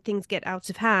swimming pool, and things get out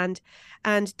of hand.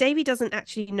 And Davy doesn't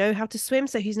actually know how to swim,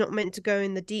 so he's not meant to go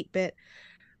in the deep bit.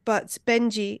 But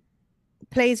Benji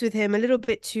plays with him a little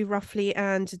bit too roughly,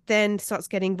 and then starts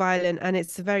getting violent, and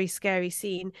it's a very scary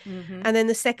scene. And then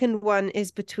the second one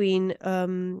is between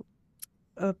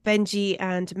Benji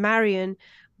and Marion,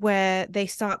 where they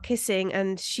start kissing,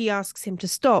 and she asks him to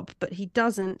stop, but he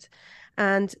doesn't,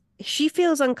 and she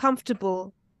feels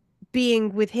uncomfortable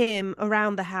being with him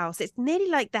around the house. It's nearly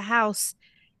like the house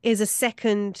is a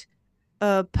second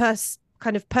kind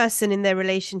of person in their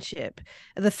relationship,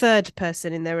 the third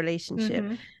person in their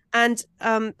relationship. And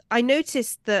I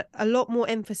noticed that a lot more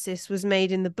emphasis was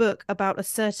made in the book about a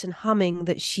certain humming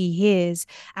that she hears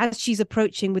as she's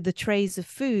approaching with the trays of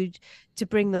food to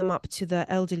bring them up to the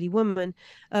elderly woman.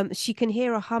 She can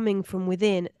hear a humming from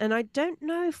within. And I don't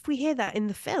know if we hear that in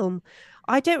the film.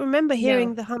 I don't remember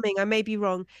hearing the humming. I may be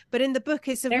wrong. But in the book,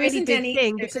 it's a really big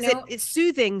thing because it's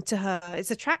soothing to her.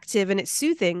 It's attractive and it's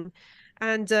soothing.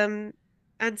 And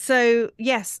so,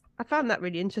 yes, I found that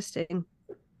really interesting.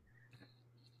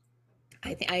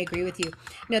 I agree with you.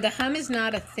 No, the hum is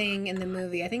not a thing in the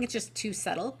movie. I think it's just too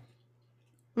subtle.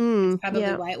 It's probably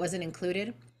why it wasn't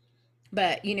included.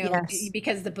 But,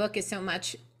 because the book is so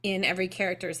much in every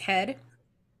character's head,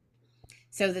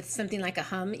 so that's something like a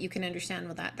hum, you can understand,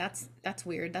 well, that's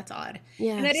weird, that's odd.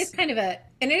 Yes. And it is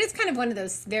kind of one of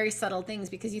those very subtle things,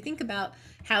 because you think about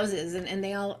houses, and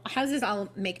houses all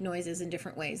make noises in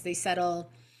different ways. They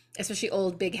settle, especially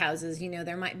old big houses,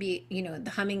 there might be,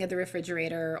 the humming of the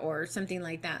refrigerator or something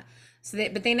like that.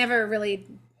 But they never really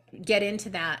get into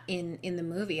that in the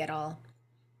movie at all.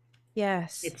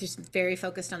 Yes. It's just very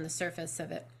focused on the surface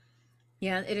of it.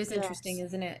 Yeah, it is interesting,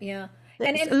 isn't it? Yeah.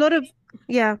 And a lot of,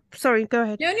 sorry, go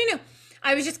ahead. No.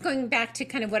 I was just going back to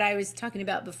kind of what I was talking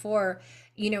about before,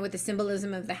 with the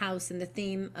symbolism of the house and the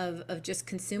theme of just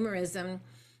consumerism.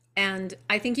 And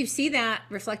I think you see that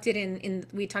reflected in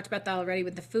we talked about that already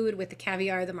with the food, with the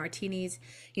caviar, the martinis.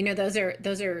 Those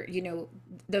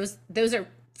are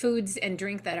foods and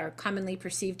drink that are commonly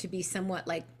perceived to be somewhat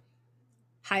like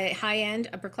high end,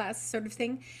 upper class sort of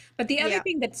thing. But the other Yeah.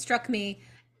 thing that struck me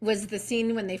was the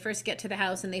scene when they first get to the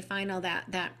house and they find all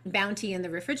that bounty in the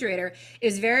refrigerator.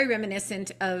 Is very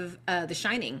reminiscent of The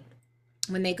Shining,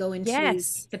 when they go into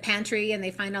Yes. the pantry and they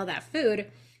find all that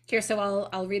food. Here, so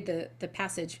I'll read the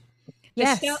passage.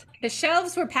 Yes. The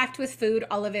shelves were packed with food,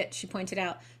 all of it, she pointed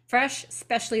out, fresh,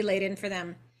 specially laden for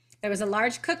them. There was a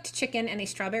large cooked chicken and a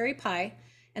strawberry pie,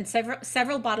 and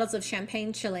several bottles of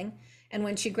champagne chilling. And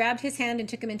when she grabbed his hand and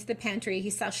took him into the pantry, he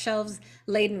saw shelves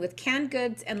laden with canned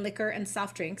goods and liquor and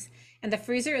soft drinks, and the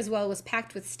freezer as well was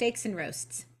packed with steaks and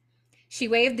roasts. She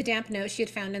waved the damp note she had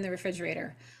found in the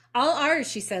refrigerator. All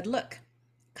ours, she said. Look.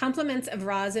 Compliments of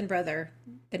Roz and brother,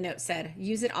 the note said.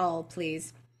 Use it all,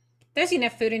 please. There's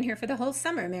enough food in here for the whole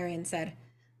summer, Marion said.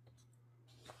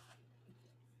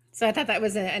 So I thought that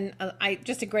was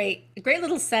just a great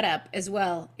little setup as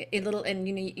well. And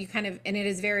you kind of, and it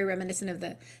is very reminiscent of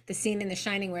the scene in The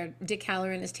Shining where Dick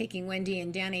Halloran is taking Wendy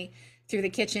and Danny through the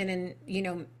kitchen and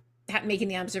making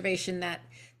the observation that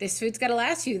this food's got to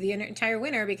last you the entire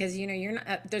winter, because you're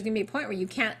not, there's gonna be a point where you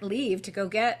can't leave to go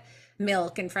get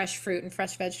milk and fresh fruit and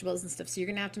fresh vegetables and stuff, so you're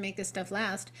gonna have to make this stuff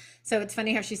last. So it's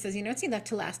funny how she says, it's enough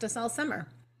to last us all summer.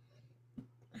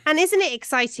 And isn't it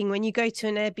exciting when you go to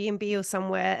an Airbnb or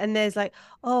somewhere and there's like,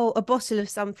 oh, a bottle of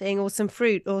something or some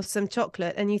fruit or some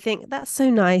chocolate, and you think, that's so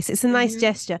nice. It's a nice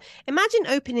gesture. Imagine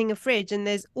opening a fridge and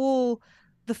there's all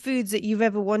the foods that you've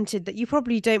ever wanted that you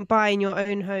probably don't buy in your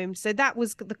own home. So that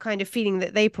was the kind of feeling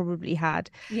that they probably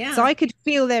had. Yeah. So I could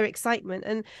feel their excitement.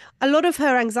 And a lot of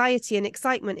her anxiety and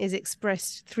excitement is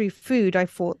expressed through food, I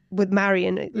thought, with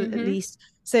Marion at least.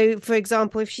 So, for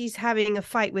example, if she's having a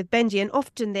fight with Benji, and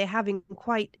often they're having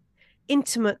quite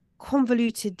intimate,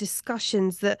 convoluted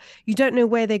discussions that you don't know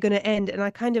where they're going to end. And I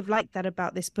kind of like that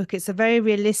about this book. It's a very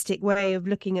realistic way of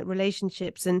looking at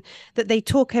relationships, and that they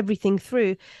talk everything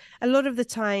through. A lot of the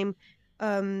time,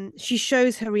 she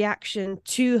shows her reaction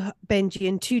to Benji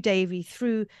and to Davy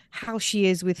through how she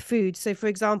is with food. So, for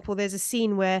example, there's a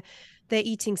scene where they're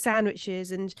eating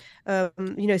sandwiches and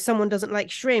someone doesn't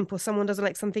like shrimp or someone doesn't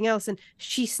like something else, and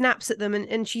she snaps at them,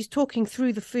 and she's talking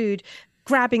through the food,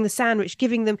 grabbing the sandwich,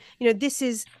 giving them,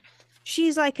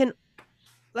 she's like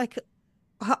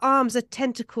her arms are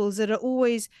tentacles that are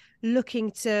always looking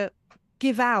to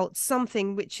give out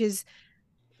something which is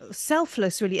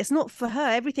selfless, really. It's not for her.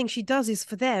 Everything she does is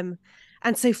for them.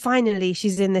 And so finally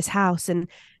she's in this house, and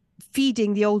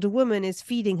feeding the older woman is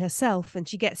feeding herself, and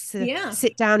she gets to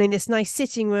sit down in this nice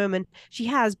sitting room, and she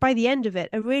has, by the end of it,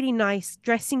 a really nice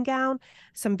dressing gown,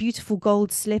 some beautiful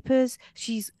gold slippers.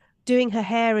 She's doing her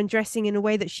hair and dressing in a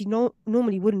way that she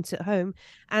normally wouldn't at home,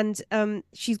 and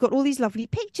she's got all these lovely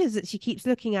pictures that she keeps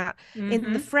looking at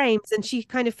in the frames, and she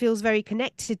kind of feels very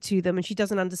connected to them, and she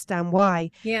doesn't understand why.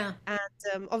 And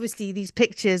obviously these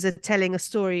pictures are telling a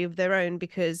story of their own,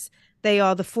 because they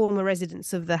are the former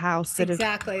residents of the house that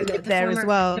exactly have lived the there former, as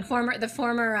well. The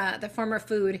former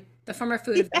food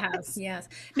of the house. Yes.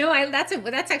 No,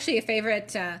 that's actually a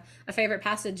favorite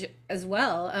passage as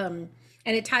well.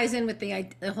 And it ties in with the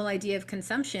whole idea of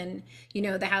consumption.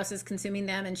 The house is consuming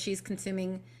them, and she's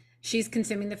consuming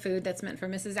the food that's meant for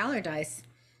Mrs. Allardyce.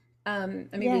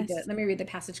 Let me read the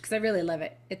passage, because I really love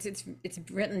it. It's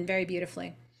written very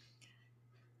beautifully.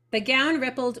 The gown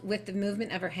rippled with the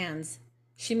movement of her hands.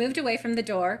 She moved away from the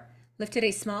door, lifted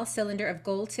a small cylinder of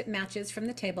gold-tipped matches from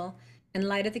the table, and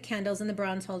lighted the candles in the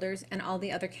bronze holders and all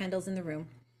the other candles in the room.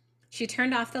 She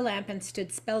turned off the lamp and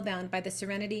stood spellbound by the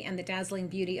serenity and the dazzling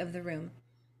beauty of the room.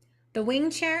 The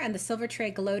wing chair and the silver tray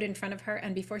glowed in front of her,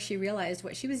 and before she realized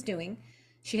what she was doing,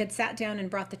 she had sat down and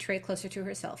brought the tray closer to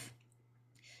herself.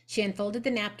 She unfolded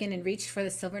the napkin and reached for the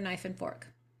silver knife and fork.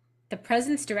 The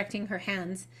presence directing her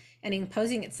hands and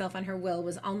imposing itself on her will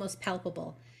was almost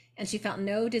palpable, and she felt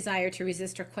no desire to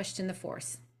resist or question the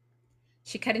force.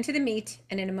 She cut into the meat,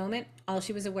 and in a moment, all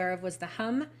she was aware of was the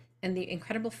hum and the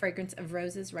incredible fragrance of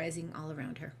roses rising all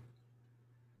around her.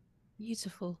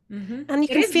 Beautiful. And you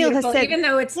can feel her sense, even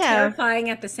though it's terrifying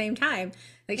at the same time.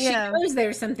 Like, she knows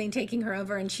there's something taking her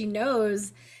over, and she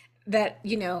knows that,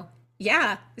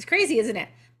 it's crazy, isn't it?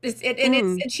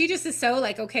 And she just is so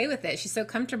okay with it. She's so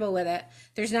comfortable with it.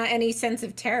 There's not any sense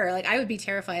of terror. Like, I would be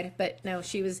terrified, but no,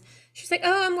 she's like,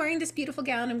 oh, I'm wearing this beautiful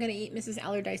gown. I'm going to eat Mrs.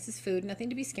 Allardyce's food. Nothing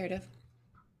to be scared of.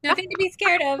 Nothing to be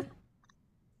scared of.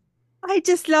 I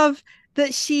just love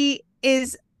that she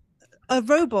is a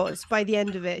robot by the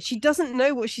end of it. She doesn't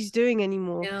know what she's doing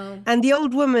anymore. No. And the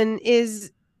old woman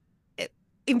is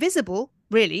invisible,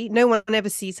 really. No one ever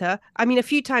sees her. I mean, a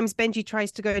few times Benji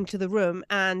tries to go into the room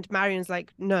and Marion's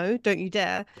like, no, don't you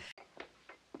dare.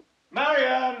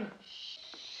 Marion!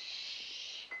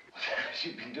 What has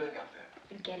she been doing up there?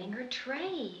 Been getting her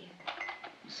tray.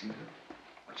 You see her?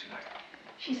 What's she like?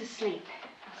 She's asleep.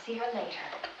 I'll see her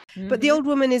later. But the old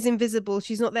woman is invisible.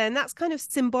 She's not there. And that's kind of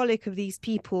symbolic of these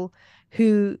people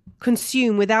who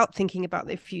consume without thinking about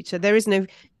their future. There is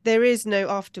no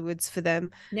afterwards for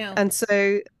them. No. And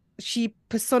so she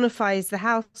personifies the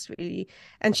house, really.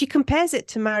 And she compares it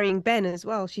to marrying Ben as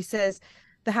well. She says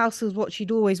the house was what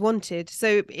she'd always wanted.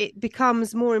 So it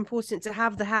becomes more important to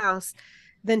have the house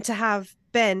than to have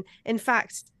Ben. In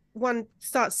fact, one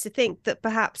starts to think that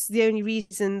perhaps the only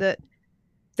reason that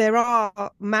there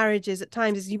are marriages at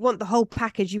times is you want the whole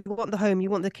package, you want the home, you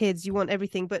want the kids, you want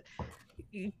everything, but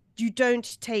you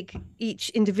don't take each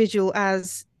individual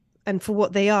as and for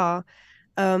what they are,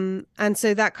 and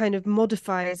so that kind of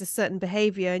modifies a certain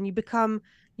behavior, and you become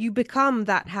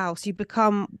that house, you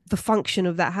become the function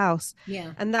of that house.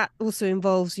 Yeah. And that also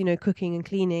involves, cooking and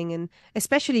cleaning, and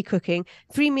especially cooking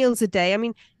 3 meals a day. I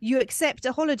mean, you accept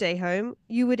a holiday home,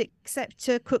 you would accept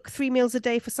to cook 3 meals a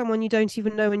day for someone you don't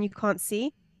even know and you can't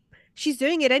see. She's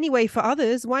doing it anyway for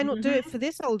others. Why not do it for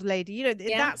this old lady?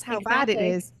 That's how bad it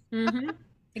is.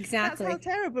 Exactly. That's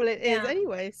how terrible it is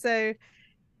anyway. So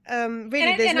really, and,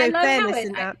 there's and no I love fairness how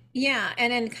in that.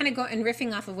 And then kind of go and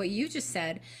riffing off of what you just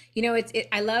said,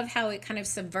 I love how it kind of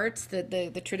subverts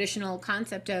the traditional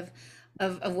concept of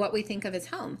what we think of as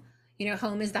home.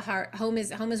 Home is the heart. Home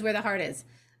is where the heart is.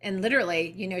 And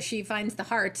literally, she finds the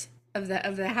heart of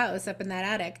the house up in that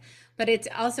attic. But it's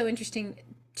also interesting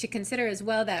to consider as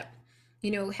well that,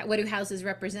 what do houses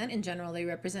represent in general? They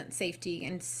represent safety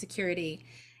and security.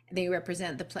 They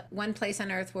represent the one place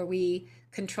on earth where we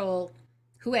control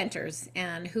who enters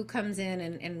and who comes in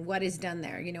and what is done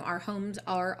there. Our homes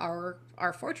are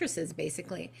our fortresses,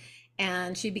 basically.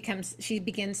 And she begins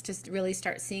to really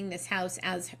start seeing this house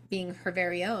as being her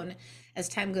very own as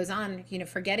time goes on,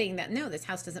 forgetting that, no, this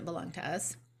house doesn't belong to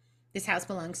us. This house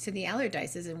belongs to the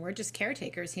Allardyces, and we're just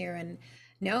caretakers here. And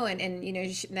no,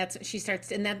 she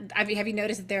starts, and that, have you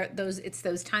noticed that it's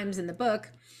those times in the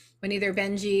book when either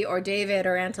Benji or David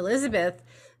or Aunt Elizabeth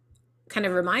kind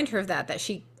of remind her of that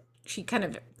she kind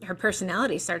of, her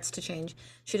personality starts to change.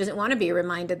 She doesn't want to be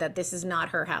reminded that this is not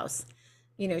her house.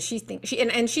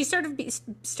 She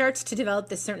starts to develop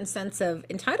this certain sense of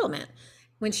entitlement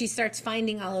when she starts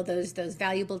finding all of those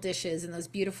valuable dishes and those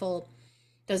beautiful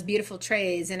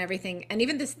trays and everything. And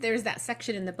even there's that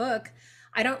section in the book.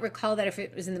 I don't recall that if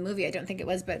it was in the movie. I don't think it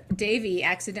was, but Davy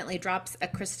accidentally drops a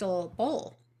crystal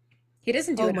bowl. He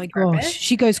doesn't do it on purpose. Gosh,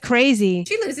 she goes crazy.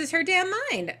 She loses her damn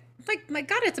mind. Like, my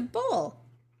God, it's a bowl.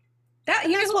 That's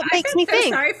what I makes feel me so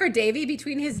think. sorry for Davy,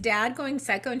 between his dad going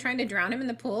psycho and trying to drown him in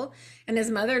the pool and his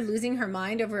mother losing her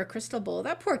mind over a crystal bowl.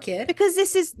 That poor kid. Because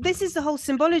this is the whole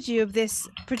symbology of this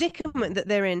predicament that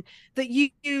they're in, that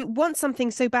you want something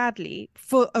so badly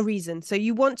for a reason. So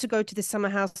you want to go to the summer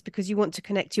house because you want to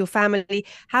connect to your family,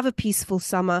 have a peaceful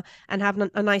summer and have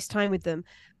a nice time with them.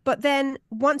 But then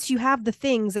once you have the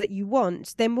things that you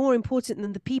want, they're more important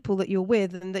than the people that you're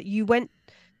with, and that you went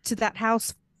to that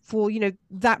house for,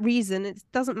 that reason. It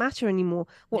doesn't matter anymore.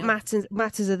 What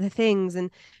matters are the things. And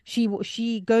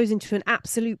she goes into an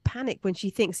absolute panic when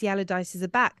she thinks the Allardyces are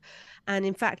back, and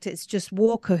in fact it's just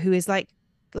Walker, who is like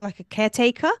a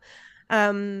caretaker.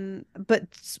 But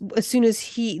as soon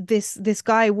as this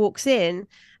guy walks in,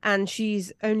 and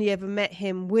she's only ever met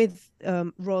him with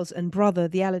Roz and brother,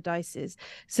 the Allardyces,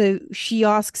 so she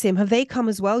asks him, have they come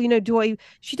as well?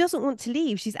 She doesn't want to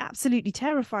leave. She's absolutely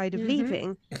terrified of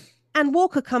leaving. And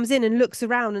Walker comes in and looks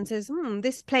around and says,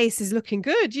 this place is looking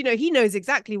good. He knows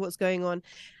exactly what's going on.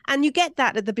 And you get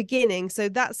that at the beginning. So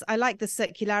I like the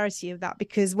circularity of that,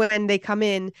 because when they come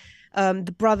in,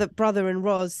 the brother and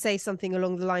Roz say something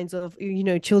along the lines of,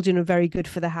 children are very good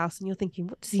for the house. And you're thinking,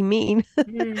 what does he mean?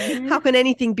 How can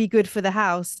anything be good for the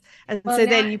house? And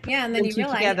then you put and then you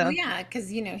realize, together. because,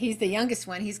 he's the youngest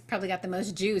one. He's probably got the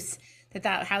most juice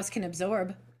that house can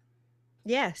absorb.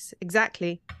 Yes,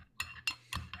 exactly.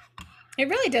 It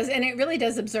really does, and it really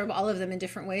does absorb all of them in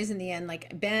different ways in the end.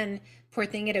 Like Ben, poor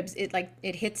thing,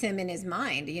 it hits him in his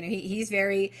mind. He's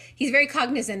very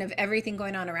cognizant of everything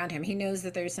going on around him. He knows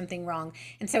that there's something wrong,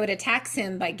 and so it attacks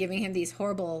him by giving him these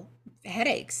horrible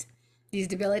headaches, these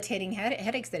debilitating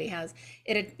headaches that he has.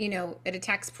 It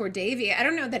attacks poor Davy. I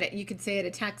don't know that you could say it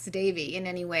attacks Davy in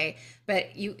any way, but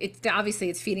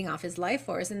it's feeding off his life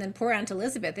force. And then poor Aunt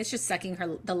Elizabeth, it's just sucking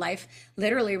the life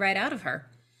literally right out of her.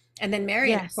 And then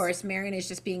Marion, of Yes. course, Marion is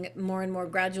just being more and more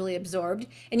gradually absorbed.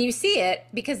 And you see it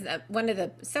because one of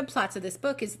the subplots of this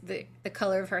book is the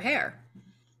color of her hair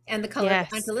and the color of Aunt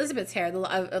Yes. Elizabeth's hair.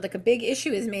 Like a big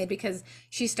issue is made because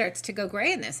she starts to go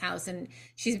gray in this house, and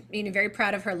she's very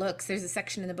proud of her looks. There's a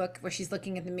section in the book where she's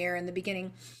looking at the mirror in the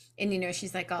beginning, and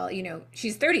she's like all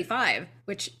she's 35,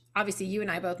 which obviously you and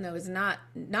I both know is not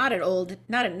an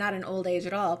old age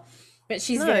at all. But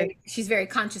No. she's very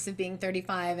conscious of being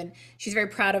 35, and she's very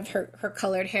proud of her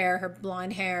colored hair, her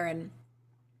blonde hair, and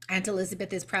Aunt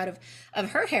Elizabeth is proud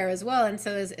of her hair as well. And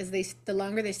so the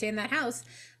longer they stay in that house,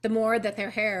 the more that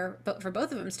their hair, but for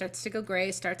both of them, starts to go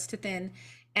gray, starts to thin.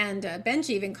 And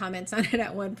Benji even comments on it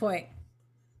at one point,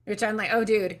 which I'm like, oh,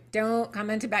 dude, don't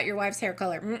comment about your wife's hair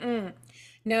color.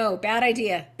 No, bad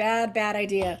idea. Bad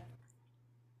idea.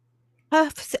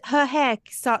 Her hair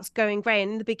starts going grey,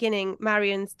 and in the beginning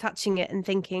Marion's touching it and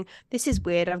thinking, this is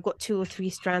weird, I've got 2 or 3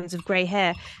 strands of grey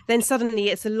hair. Then suddenly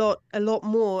it's a lot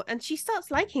more, and she starts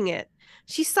liking it.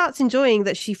 She starts enjoying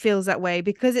that she feels that way,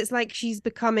 because it's like she's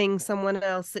becoming someone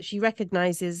else that she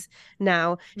recognizes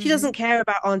now. She doesn't care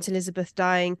about Aunt Elizabeth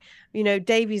dying.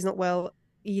 Davy's not well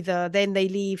either. Then they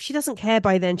leave. She doesn't care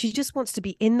by then. She just wants to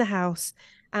be in the house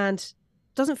and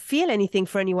doesn't feel anything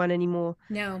for anyone anymore.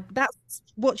 No. That's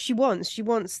what she wants. She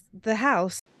wants the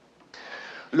house.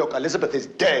 Look, Elizabeth is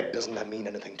dead. Doesn't that mean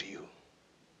anything to you?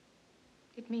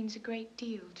 It means a great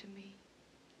deal to me.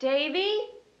 Davy?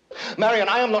 Marion,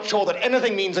 I am not sure that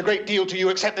anything means a great deal to you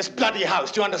except this bloody house.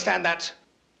 Do you understand that?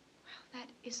 Well, that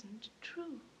isn't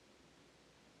true.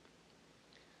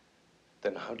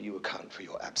 Then how do you account for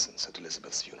your absence at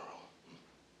Elizabeth's funeral?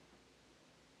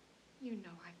 You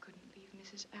know I couldn't leave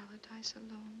Mrs. Allardyce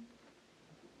alone.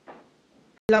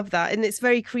 Love that, and it's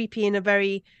very creepy in a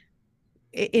very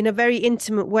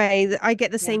intimate way. I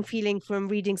get the same feeling from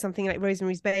reading something like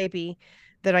Rosemary's Baby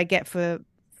that I get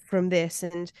from this,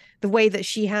 and the way that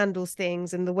she handles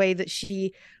things, and the way that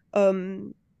she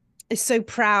is so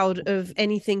proud of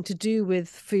anything to do with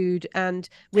food and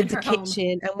with the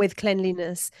kitchen and with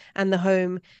cleanliness and the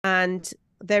home. And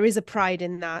there is a pride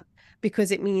in that,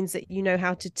 because it means that you know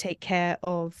how to take care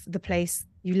of the place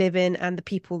you live in and the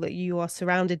people that you are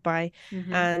surrounded by.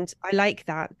 And I like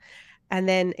that. And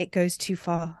then it goes too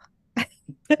far.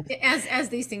 as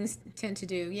these things tend to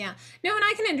do. Yeah. No, and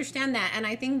I can understand that. And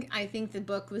I think the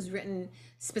book was written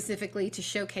specifically to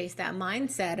showcase that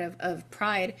mindset of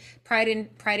pride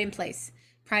in place,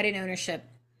 pride in ownership.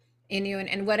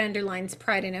 And what underlines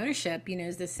pride and ownership,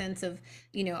 is the sense of,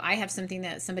 I have something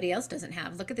that somebody else doesn't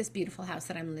have. Look at this beautiful house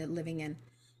that I'm living in.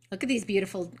 Look at these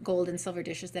beautiful gold and silver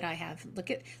dishes that I have. Look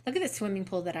at the swimming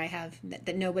pool that I have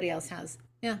that nobody else has.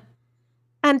 Yeah.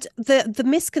 And the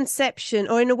misconception,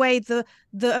 or in a way the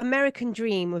American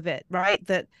dream of it, right?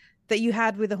 That you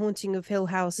had with The Haunting of Hill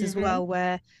House as well,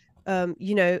 where and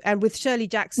with Shirley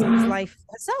Jackson's life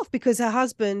herself, because her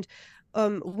husband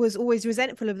was always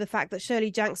resentful of the fact that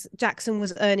Shirley Jackson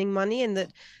was earning money, and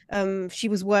that she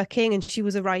was working and she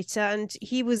was a writer, and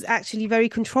he was actually very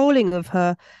controlling of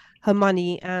her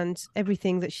money and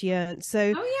everything that she earned.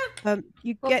 So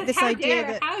you get this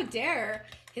idea how dare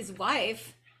his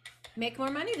wife make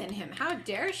more money than him? How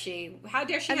dare she have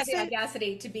the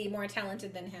audacity to be more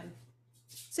talented than him?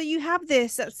 So you have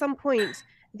this at some point,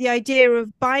 the idea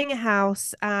of buying a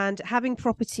house and having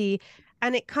property,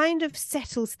 and it kind of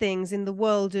settles things in the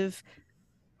world of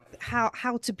how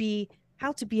to be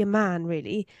a man,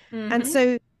 really. And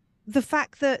so the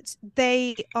fact that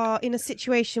they are in a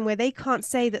situation where they can't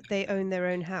say that they own their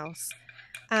own house,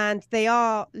 and they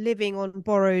are living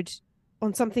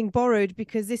on something borrowed,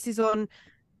 because this is on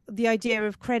the idea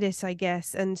of credit, I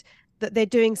guess, and that they're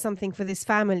doing something for this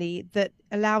family that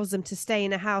allows them to stay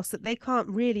in a house that they can't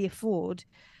really afford,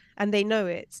 and they know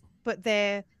it, but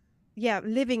they're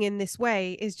living in this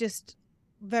way is just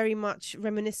very much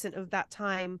reminiscent of that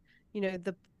time,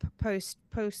 the post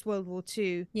World War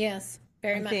II. Yes,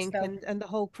 very much so. And the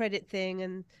whole credit thing,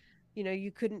 and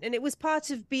you couldn't, and it was part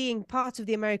of being part of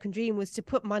the American dream, was to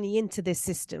put money into this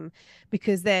system,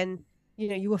 because then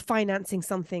you were financing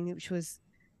something which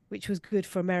was good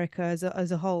for America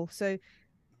as a whole. So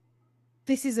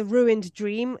this is a ruined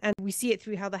dream, and we see it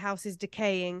through how the house is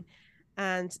decaying,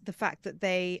 and the fact that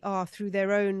they are, through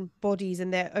their own bodies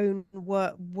and their own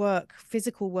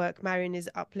physical work, Marion is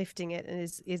uplifting it and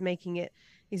is making it,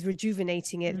 is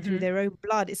rejuvenating it through their own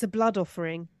blood. It's a blood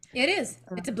offering. It is.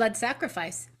 It's a blood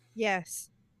sacrifice. Yes.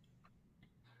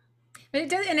 But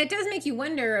it does make you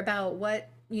wonder about what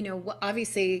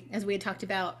obviously, as we had talked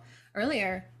about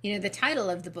earlier, the title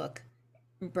of the book,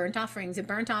 Burnt Offerings. A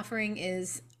burnt offering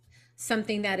is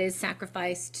something that is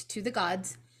sacrificed to the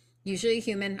gods, usually a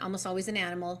human, almost always an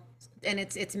animal, and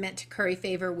it's meant to curry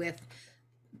favor with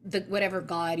the whatever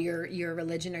god your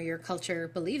religion or your culture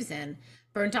believes in.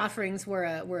 Burnt offerings were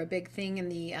a big thing in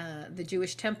the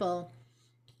Jewish temple.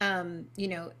 You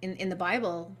know, in the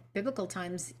Bible, biblical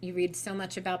times, you read so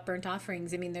much about burnt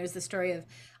offerings. I mean, there's the story of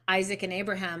Isaac and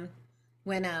Abraham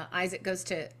when Isaac goes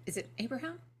to, is it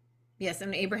Abraham? Yes,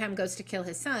 and Abraham goes to kill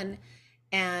his son,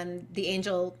 and the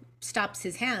angel stops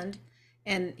his hand,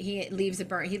 and he leaves a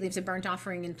burnt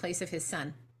offering in place of his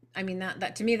son. I mean,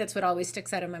 that to me, that's what always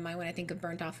sticks out of my mind when I think of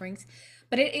burnt offerings.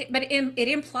 But it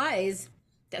implies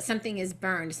that something is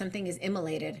burned, something is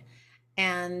immolated.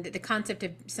 And the concept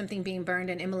of something being burned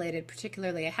and immolated,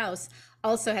 particularly a house,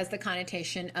 also has the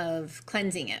connotation of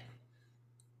cleansing it.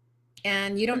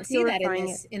 And you don't see that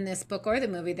in this book or the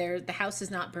movie. The house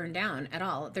is not burned down at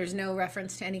all. There's no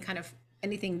reference to any kind of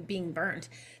anything being burnt.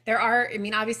 There are, I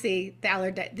mean, obviously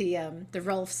the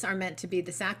Rolfs are meant to be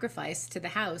the sacrifice to the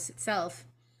house itself.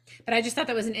 But I just thought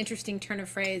that was an interesting turn of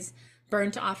phrase,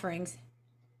 burnt offerings.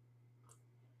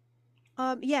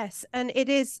 Yes, and it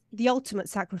is the ultimate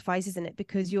sacrifice, isn't it?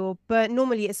 Because you're burnt.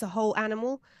 Normally, it's a whole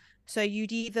animal, so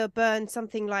you'd either burn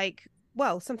something like,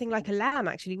 well, something like a lamb,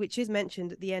 actually, which is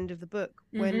mentioned at the end of the book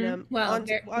when Aunt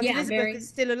Elizabeth is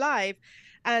still alive,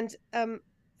 and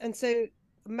so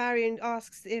Marion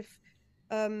asks if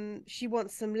she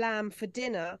wants some lamb for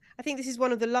dinner. I think this is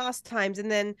one of the last times, and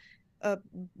then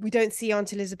we don't see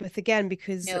Aunt Elizabeth again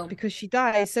because she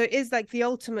dies. So it is like the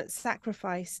ultimate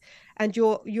sacrifice, and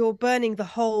you're burning the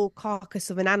whole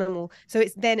carcass of an animal, so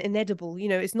it's then inedible. You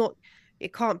know,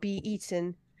 it can't be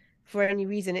eaten for any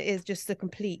reason. It is just a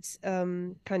complete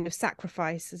kind of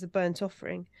sacrifice as a burnt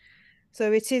offering.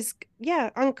 So it is,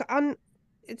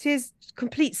 it is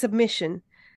complete submission,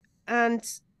 and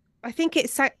I think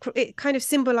it kind of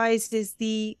symbolizes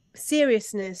the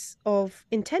seriousness of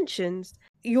intentions.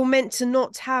 You're meant to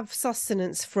not have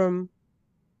sustenance from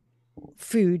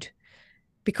food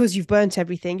because you've burnt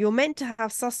everything. You're meant to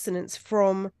have sustenance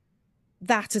from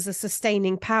that as a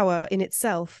sustaining power in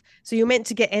itself. So you're meant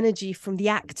to get energy from the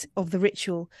act of the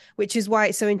ritual, which is why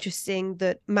it's so interesting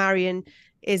that Marion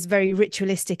is very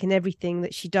ritualistic in everything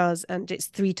that she does, and it's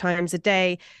 3 times a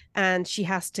day, and she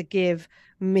has to give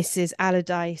Mrs.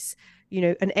 Allardyce, you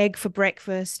know, an egg for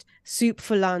breakfast, soup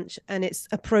for lunch, and it's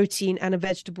a protein and a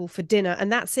vegetable for dinner,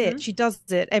 and that's it. She does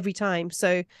it every time.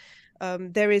 So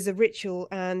there is a ritual,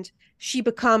 and she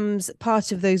becomes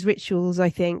part of those rituals, I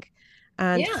think.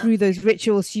 And through those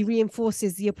rituals, she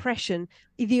reinforces the oppression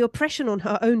on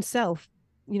her own self,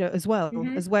 you know, as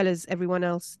well as everyone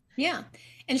else. Yeah.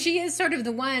 And she is sort of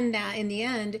the one that in the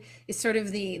end is sort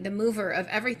of the mover of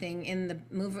everything in the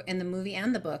movie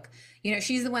and the book. You know,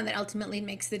 she's the one that ultimately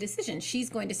makes the decision. She's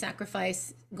going to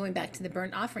sacrifice, going back to the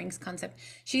burnt offerings concept,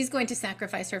 she's going to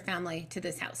sacrifice her family to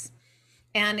this house.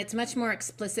 And it's much more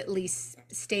explicitly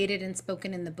stated and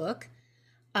spoken in the book.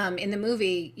 In the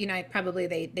movie, you know, probably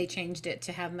they changed it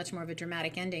to have much more of a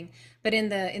dramatic ending. But in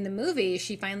the movie,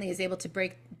 she finally is able to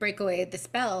break away the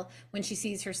spell when she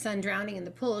sees her son drowning in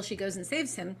the pool. She goes and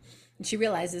saves him, and she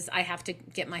realizes, I have to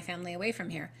get my family away from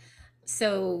here.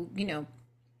 So, you know,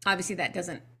 obviously that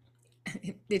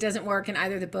doesn't work in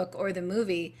either the book or the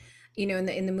movie. You know,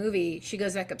 in the movie, she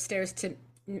goes back upstairs to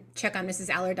check on Mrs.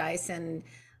 Allardyce, and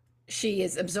she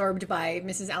is absorbed by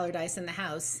Mrs. Allardyce in the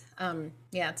house.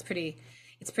 Yeah, it's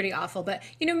pretty awful. But,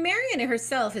 you know, Marion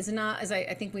herself is not, as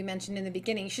I think we mentioned in the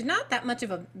beginning, she's not that much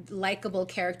of a likable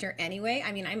character anyway.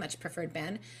 I mean, I much preferred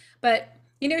Ben. But,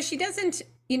 you know, she doesn't,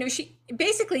 you know, she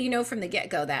basically, you know, from the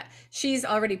get-go that she's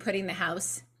already putting the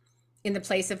house in the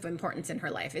place of importance in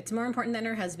her life. It's more important than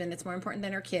her husband. It's more important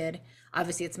than her kid.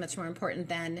 Obviously, it's much more important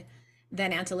than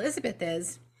Aunt Elizabeth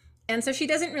is. And so she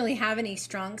doesn't really have any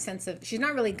strong sense of, she's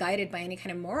not really guided by any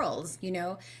kind of morals, you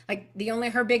know, like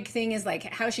her big thing is like,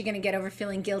 how is she going to get over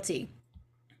feeling guilty?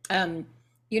 You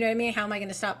know what I mean? How am I going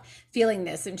to stop feeling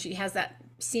this? And she has that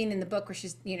scene in the book where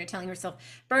she's, you know, telling herself,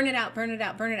 burn it out, burn it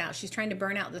out, burn it out. She's trying to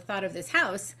burn out the thought of this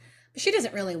house, but she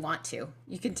doesn't really want to.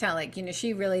 You can tell, like, you know,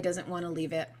 she really doesn't want to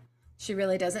leave it. She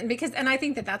really doesn't, and I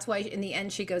think that's why in the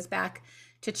end she goes back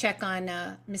to check on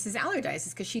Mrs. Allardyce,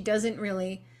 is because she doesn't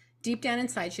really, deep down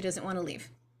inside, she doesn't want to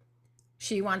leave.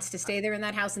 She wants to stay there in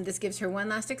that house, and this gives her one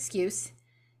last excuse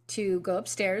to go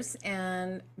upstairs.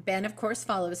 And Ben, of course,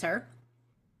 follows her.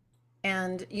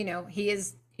 And, you know,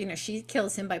 she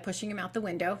kills him by pushing him out the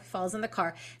window, falls in the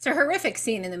car. It's a horrific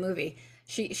scene in the movie.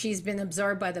 She's been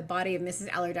absorbed by the body of Mrs.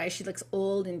 Allardyce. She looks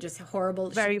old and just horrible.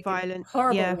 Very violent.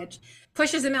 Horrible witch.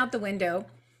 Pushes him out the window.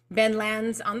 Ben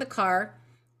lands on the car.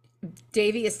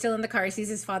 Davy is still in the car. He sees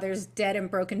his father's dead and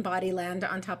broken body land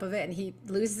on top of it, and he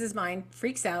loses his mind,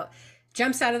 freaks out,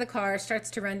 jumps out of the car, starts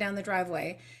to run down the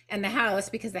driveway, and the house,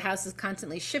 because the house is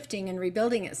constantly shifting and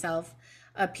rebuilding itself,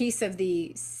 a piece of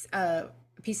the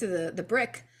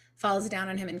brick falls down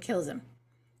on him and kills him.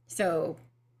 So,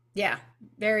 yeah,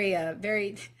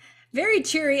 very very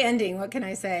cheery ending. What can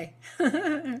I say?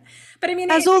 But I mean,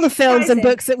 as all the films and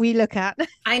books that we look at.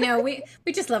 I know we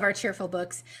just love our cheerful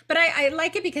books, but I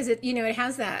like it because it, it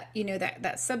has that,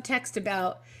 that subtext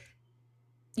about,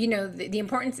 the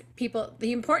importance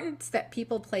that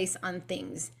people place on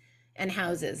things and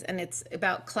houses, and it's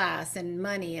about class and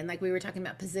money, and like we were talking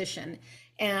about position,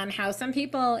 and how some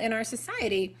people in our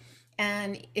society,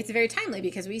 and it's very timely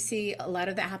because we see a lot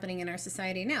of that happening in our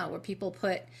society now, where people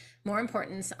put more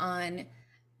importance on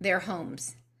their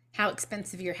homes, how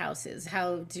expensive your house is,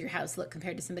 how does your house look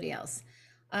compared to somebody else,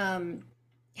 how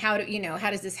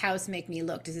does this house make me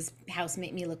look? Does this house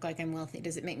make me look like I'm wealthy?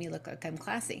 Does it make me look like I'm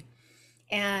classy?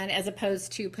 And as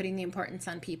opposed to putting the importance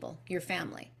on people, your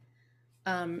family.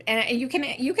 And you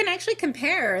can actually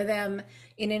compare them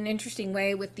in an interesting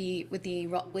way with the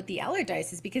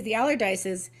Allardyces, because the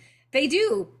Allardyces, they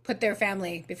do put their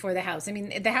family before the house. I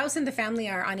mean, the house and the family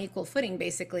are on equal footing,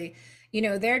 basically.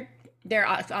 They're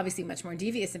obviously much more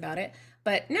devious about it,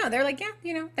 but no, they're like,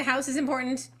 yeah, the house is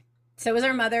important. So is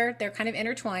our mother. They're kind of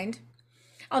intertwined.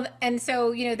 And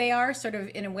so, they are sort of,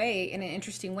 in a way, in an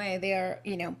interesting way, they are,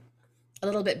 a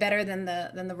little bit better than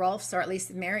the Rolfs, or at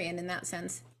least Marion in that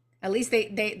sense. At least they're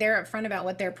upfront about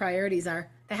what their priorities are,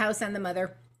 the house and the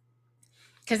mother,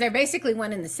 because they're basically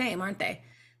one and the same, aren't they?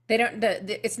 They don't.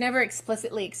 It's never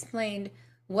explicitly explained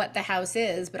what the house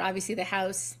is, but obviously the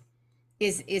house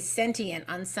is sentient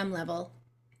on some level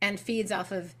and feeds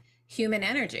off of human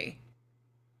energy.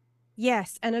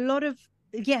 Yes, and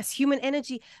human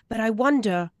energy. But I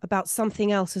wonder about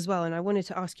something else as well, and I wanted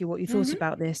to ask you what you thought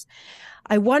about this.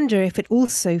 I wonder if it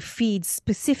also feeds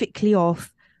specifically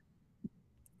off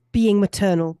being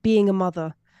maternal, being a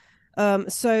mother.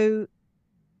 So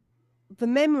the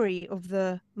memory of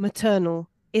the maternal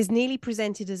is nearly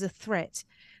presented as a threat.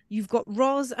 You've got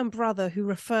Roz and brother who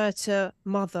refer to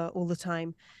mother all the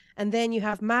time. And then you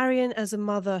have Marion as a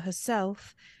mother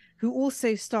herself, who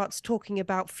also starts talking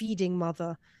about feeding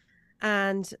mother.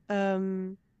 And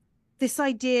this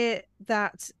idea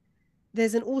that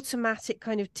there's an automatic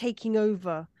kind of taking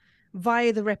over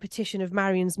via the repetition of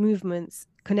Marion's movements,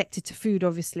 connected to food,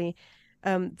 obviously,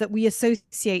 that we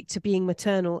associate to being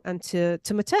maternal and to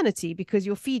maternity, because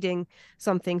you're feeding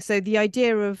something. So the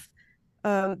idea of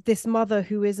this mother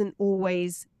who isn't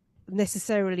always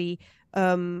necessarily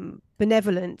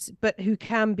benevolent, but who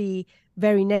can be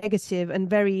very negative and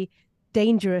very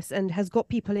dangerous and has got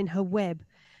people in her web.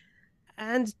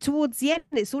 And towards the end,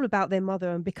 it's all about their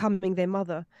mother and becoming their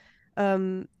mother.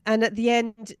 And at the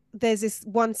end, there's this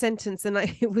one sentence, and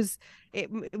it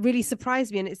really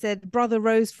surprised me. And it said, brother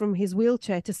rose from his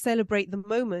wheelchair to celebrate the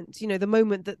moment, the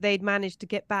moment that they'd managed to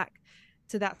get back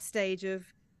to that stage of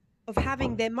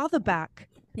having their mother back.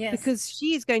 Yes. Because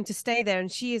she is going to stay there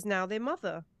and she is now their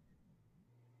mother.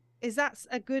 Is that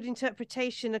a good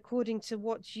interpretation according to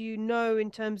what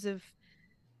in terms of,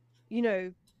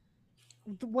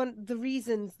 the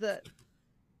reasons that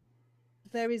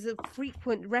there is a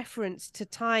frequent reference to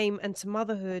time and to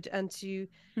motherhood and to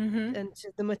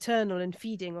the maternal and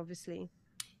feeding, obviously.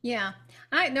 Yeah,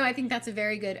 I think that's a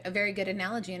very good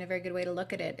analogy and a very good way to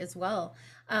look at it as well.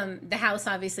 The house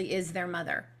obviously is their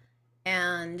mother,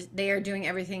 and they are doing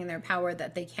everything in their power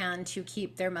that they can to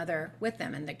keep their mother with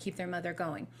them and to keep their mother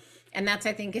going. And that's,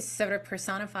 I think, is sort of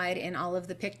personified in all of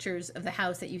the pictures of the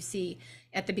house that you see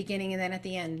at the beginning and then at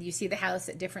the end. You see the house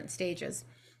at different stages.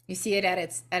 You see it at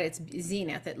its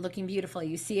zenith, at looking beautiful.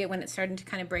 You see it when it's starting to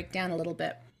kind of break down a little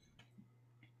bit.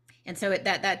 And so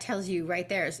that tells you right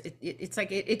there, it's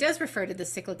like it does refer to the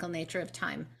cyclical nature of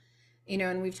time,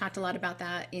 and we've talked a lot about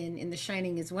that in The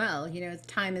Shining as well.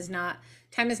 Time is not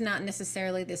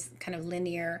necessarily this kind of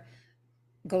linear,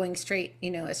 going straight,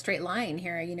 a straight line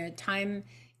here. Time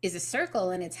is a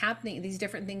circle, and it's happening. These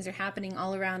different things are happening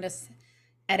all around us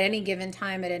at any given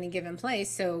time, at any given place.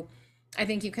 So I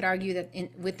think you could argue that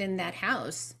within that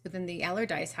house, within the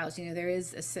Allardyce house, there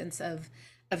is a sense of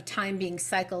time being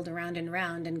cycled around and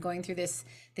around and going through this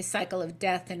cycle of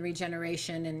death and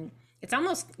regeneration. And it's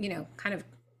almost, kind of,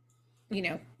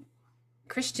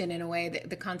 Christian in a way,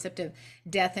 the concept of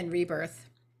death and rebirth.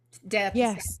 Death,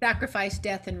 yes. Sacrifice,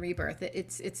 death, and rebirth.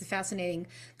 It's a fascinating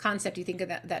concept. You think of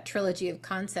that trilogy of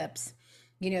concepts,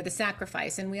 the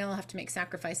sacrifice, and we all have to make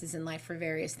sacrifices in life for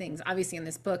various things. Obviously, in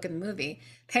this book and the movie,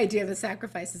 the idea of a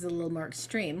sacrifice is a little more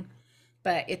extreme,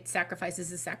 but sacrifice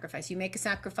is a sacrifice. You make a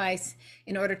sacrifice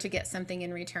in order to get something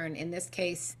in return. In this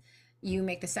case, you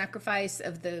make the sacrifice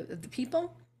of the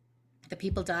people The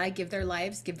people die, give their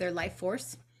lives, give their life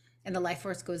force, and the life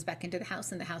force goes back into the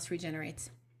house and the house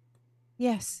regenerates.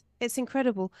 Yes, it's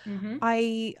incredible. Mm-hmm.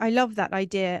 I love that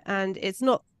idea, and it's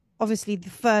not obviously the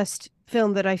first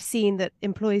film that I've seen that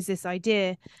employs this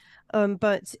idea,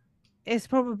 but it's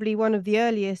probably one of the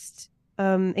earliest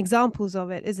examples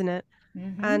of it, isn't it?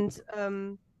 Mm-hmm.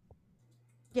 And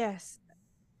yes,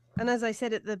 and as I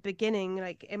said at the beginning,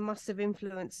 like it must have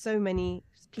influenced so many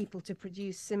people to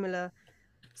produce similar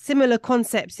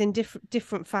concepts in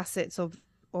different facets of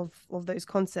those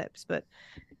concepts, but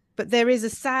there is a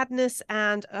sadness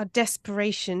and a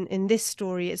desperation in this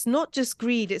story. It's not just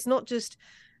greed, it's not just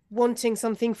wanting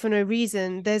something for no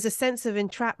reason. There's a sense of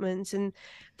entrapment, and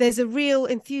there's a real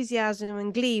enthusiasm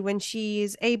and glee when she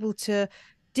is able to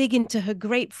dig into her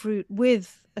grapefruit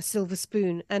with a silver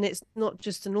spoon, and it's not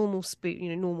just a normal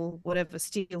spoon, normal whatever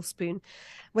steel spoon.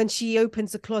 When she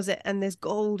opens the closet and there's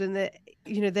gold, and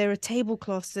there are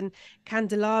tablecloths and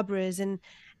candelabras, and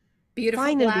Beautiful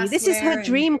finally this is her glassware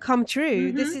dream come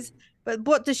true. Mm-hmm. But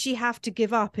what does she have to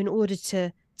give up in order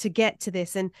to get to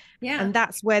this? And Yeah.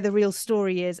 that's where the real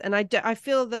story is. And I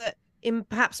feel that in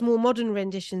perhaps more modern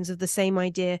renditions of the same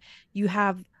idea, you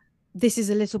have this is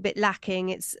a little bit lacking.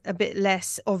 It's a bit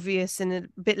less obvious and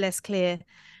a bit less clear,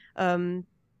 and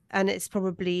it's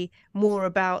probably more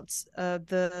about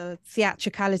the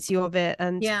theatricality of it.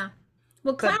 And Yeah.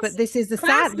 Well, class but this is the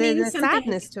means something.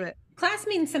 sadness to it. Class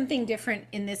means something different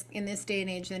in this day and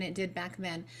age than it did back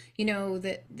then.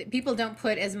 That people don't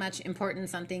put as much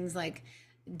importance on things like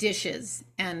dishes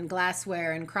and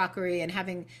glassware and crockery and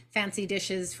having fancy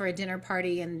dishes for a dinner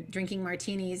party and drinking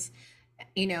martinis,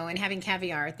 and having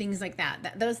caviar, things like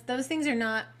that. Those things are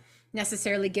not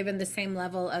necessarily given the same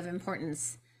level of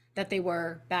importance that they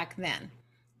were back then.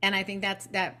 And I think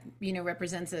that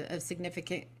represents a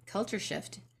significant culture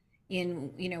shift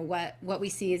in what we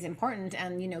see is important.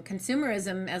 And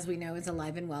consumerism, as we know, is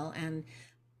alive and well and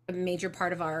a major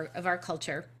part of our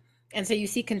culture. And so you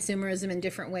see consumerism in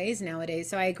different ways nowadays.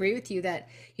 So I agree with you that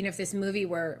if this movie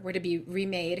were to be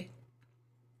remade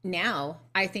now,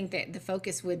 I think that the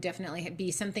focus would definitely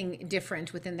be something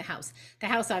different within the house. The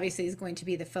house obviously is going to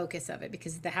be the focus of it,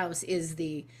 because the house is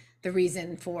the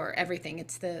reason for everything.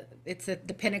 It's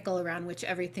the pinnacle around which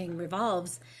everything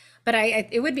revolves. But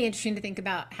it would be interesting to think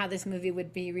about how this movie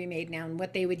would be remade now and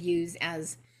what they would use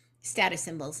as status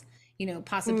symbols.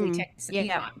 Possibly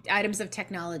items of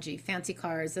technology, fancy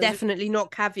cars. Definitely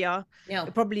not caviar. No,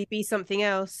 it'd probably be something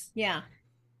else. Yeah,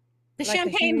 the Like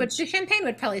champagne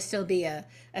would probably still be a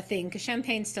thing, because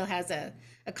champagne still has a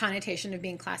connotation of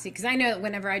being classy. Because I know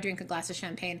whenever I drink a glass of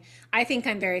champagne, I think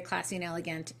I'm very classy and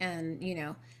elegant, and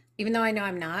even though I know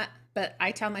I'm not, but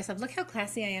I tell myself, look how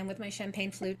classy I am with my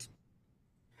champagne flute.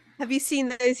 Have you seen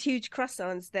those huge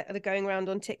croissants that are going around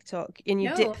on TikTok, and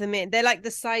you dip them in? They're like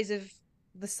the size of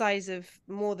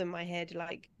more than my head,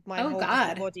 like my whole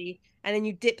body, and then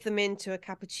you dip them into a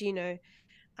cappuccino,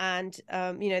 and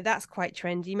that's quite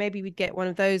trendy. Maybe we'd get one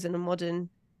of those in a modern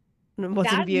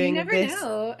viewing of this. You never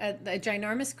know, a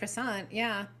ginormous croissant.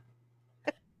 Yeah.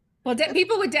 Well,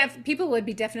 people would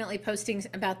be definitely posting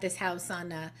about this house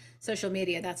on social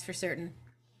media. That's for certain.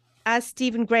 As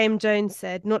Stephen Graham Jones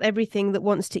said, not everything that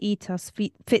wants to eat us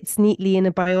fits neatly in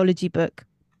a biology book.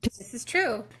 This is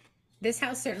true. This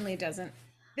house certainly doesn't.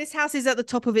 This house is at the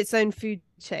top of its own food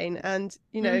chain, and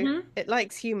it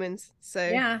likes humans. So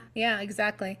yeah,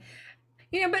 exactly.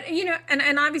 But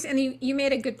and obviously, and you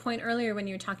made a good point earlier when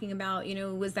you were talking about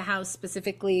was the house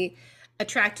specifically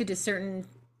attracted to certain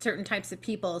types of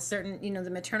people, certain the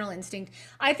maternal instinct.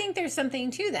 I think there's something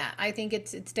to that. I think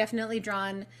it's definitely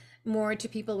drawn more to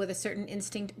people with a certain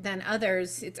instinct than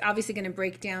others. It's obviously going to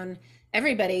break down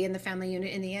everybody in the family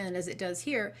unit in the end, as it does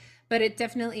here, but it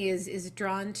definitely is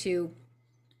drawn to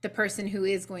the person who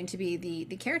is going to be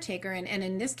the caretaker, and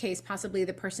in this case possibly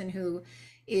the person who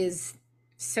is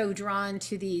so drawn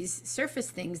to these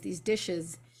surface things, these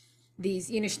dishes,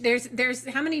 these there's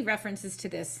how many references to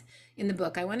this in the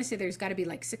book? I want to say there's got to be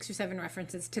like 6 or 7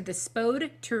 references to the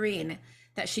spode tureen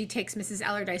that she takes Mrs.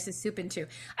 Allardyce's soup into.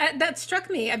 That struck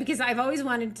me because I've always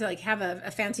wanted to have a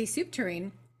fancy soup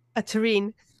tureen. A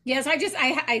tureen. Yes,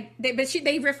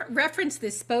 they reference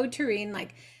this spode tureen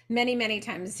like many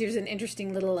times. Here's an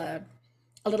interesting little a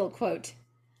little quote.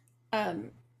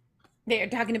 They're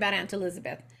talking about Aunt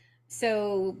Elizabeth.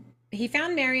 So he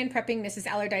found Marion prepping Mrs.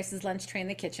 Allardyce's lunch tray in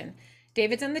the kitchen.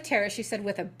 David's on the terrace, she said,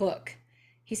 with a book.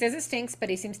 He says it stinks, but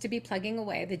he seems to be plugging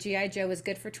away. The G.I. Joe is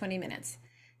good for 20 minutes.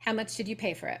 How much did you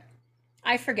pay for it?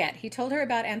 I forget. He told her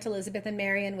about Aunt Elizabeth and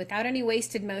Marion without any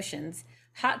wasted motions.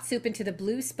 Hot soup into the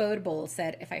blue spode bowl,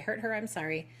 said, if I hurt her, I'm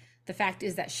sorry. The fact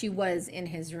is that she was in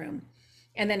his room.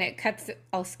 And then it cuts,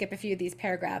 I'll skip a few of these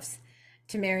paragraphs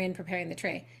to Marion preparing the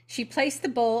tray. She placed the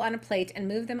bowl on a plate and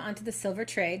moved them onto the silver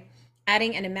tray,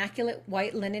 adding an immaculate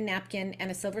white linen napkin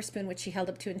and a silver spoon, which she held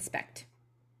up to inspect.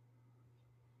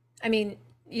 I mean,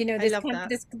 you know, I love that.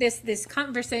 this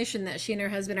conversation that she and her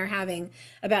husband are having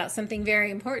about something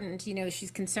very important. You know,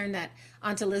 she's concerned that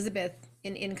Aunt Elizabeth,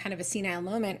 in kind of a senile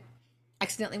moment,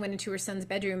 accidentally went into her son's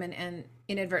bedroom and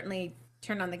inadvertently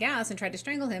turned on the gas and tried to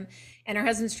strangle him. And her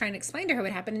husband's trying to explain to her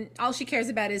what happened. And all she cares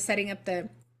about is setting up the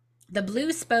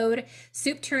blue spode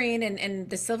soup tureen and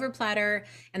the silver platter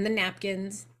and the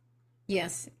napkins.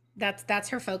 Yes, that's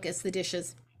her focus, the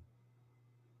dishes.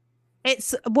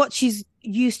 It's what she's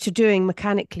used to doing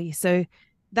mechanically. So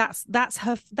that's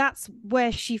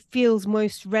where she feels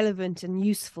most relevant and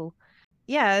useful.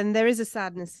 Yeah, and there is a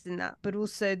sadness in that, but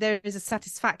also there is a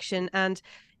satisfaction and,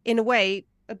 in a way,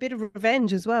 a bit of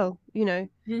revenge as well, you know.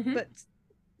 Mm-hmm. But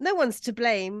no one's to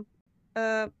blame.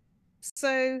 So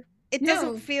it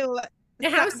doesn't feel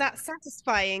that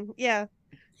satisfying. Yeah.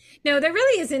 No, there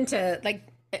really isn't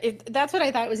that's what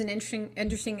I thought was an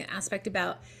interesting aspect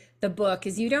about the book,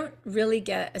 is you don't really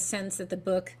get a sense that the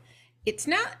book, it's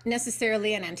not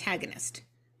necessarily an antagonist.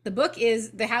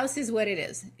 The house is what it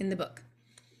is in the book.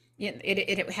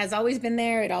 It has always been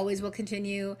there. It always will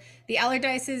continue. The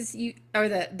Allardyces,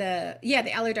 the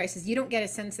Allardyces, you don't get a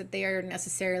sense that they are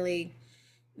necessarily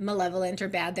malevolent or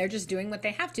bad. They're just doing what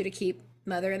they have to keep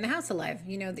Mother in the house alive.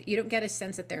 You know, you don't get a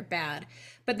sense that they're bad.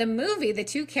 But the movie, the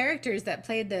two characters that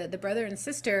played the brother and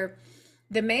sister,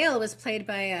 the male was played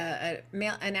by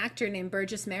an actor named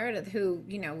Burgess Meredith, who,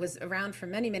 you know, was around for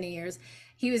many, many years.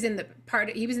 He was in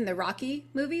the Rocky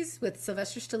movies with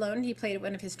Sylvester Stallone. He played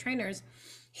one of his trainers.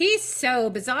 He's so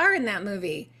bizarre in that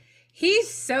movie.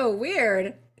 He's so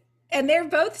weird. And they're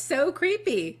both so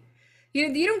creepy.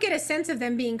 You don't get a sense of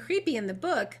them being creepy in the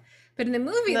book, but in the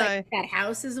movie, like, that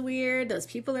house is weird. Those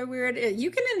people are weird.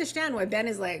 You can understand why Ben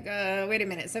is like, wait a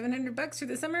minute, $700 for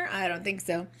the summer? I don't think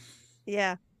so.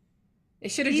 Yeah.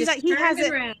 It should have just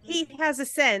turned around. He has a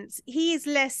sense. He is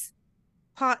less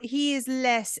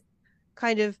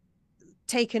kind of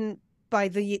taken by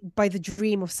the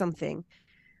dream of something.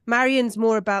 Marion's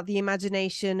more about the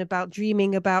imagination, about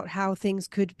dreaming about how things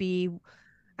could be,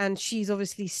 and she's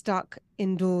obviously stuck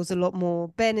indoors a lot more.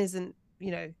 Ben isn't,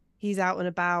 you know, he's out and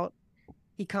about.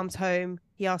 He comes home,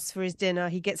 he asks for his dinner,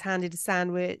 he gets handed a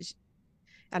sandwich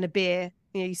and a beer.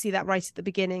 You know, you see that right at the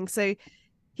beginning. So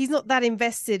he's not that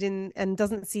invested in and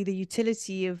doesn't see the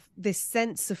utility of this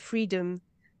sense of freedom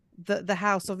that the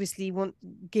house obviously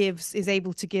is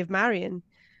able to give Marion.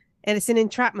 And it's an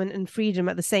entrapment and freedom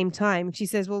at the same time. She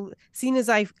says, well, seeing as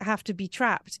I have to be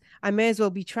trapped, I may as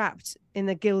well be trapped in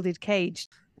a gilded cage.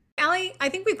 Allie, I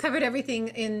think we've covered everything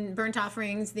in Burnt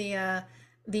Offerings. The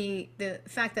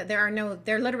fact that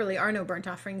there literally are no burnt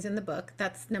offerings in the book.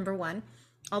 That's number one.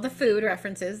 All the food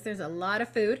references. There's a lot of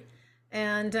food.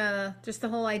 And just the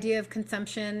whole idea of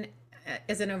consumption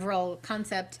as an overall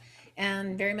concept,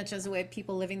 and very much as a way of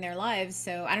people living their lives.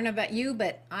 So I don't know about you,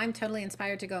 but I'm totally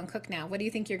inspired to go and cook now. What do you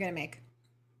think you're going to make?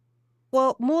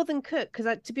 Well, more than cook,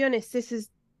 because to be honest, this has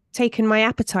taken my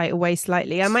appetite away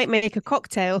slightly. I might make a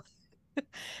cocktail.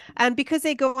 And because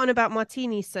they go on about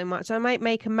martinis so much, I might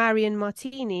make a Marion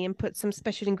martini and put some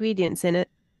special ingredients in it.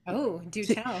 Oh, do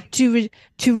tell.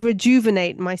 To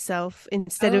rejuvenate myself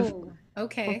instead of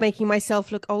making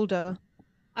myself look older.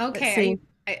 Okay.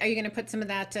 Are you going to put some of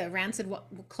that rancid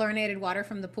chlorinated water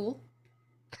from the pool?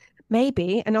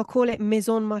 Maybe, and I'll call it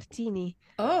Maison Martini.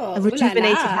 Oh, a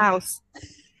rejuvenated house.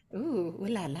 Ooh, ooh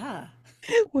la la.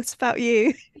 What about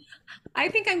you? I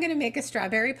think I'm going to make a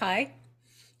strawberry pie.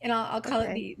 And I'll call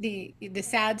it the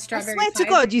sad strawberry pie. I swear to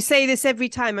God, you say this every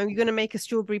time. I'm going to make a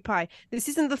strawberry pie. This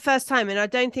isn't the first time, and I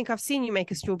don't think I've seen you make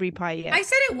a strawberry pie yet. I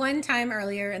said it one time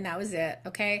earlier, and that was it.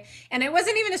 Okay, and it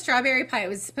wasn't even a strawberry pie. It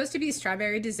was supposed to be a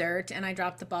strawberry dessert, and I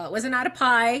dropped the ball. It wasn't not a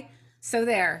pie. So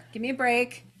there, give me a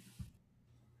break.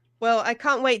 Well, I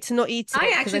can't wait to not eat it.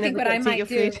 I actually think what I might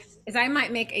do is I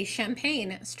might make a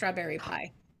champagne strawberry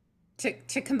pie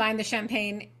to combine the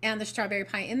champagne and the strawberry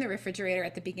pie in the refrigerator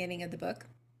at the beginning of the book.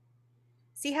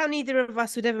 See how neither of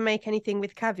us would ever make anything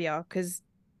with caviar, because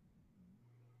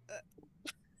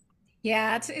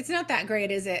yeah, it's not that great,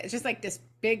 is it? It's just like this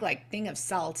big thing of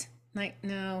salt. Like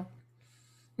no.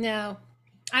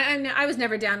 I was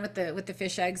never down with the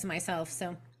fish eggs myself,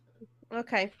 so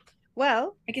okay.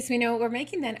 Well, I guess we know what we're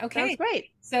making then. Okay, sounds great.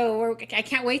 So I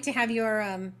can't wait to have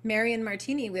your Marion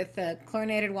martini with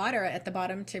chlorinated water at the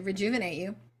bottom to rejuvenate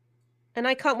you. And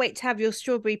I can't wait to have your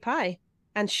strawberry pie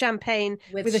and champagne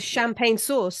with a champagne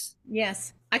sauce.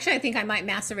 Yes. Actually, I think I might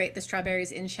macerate the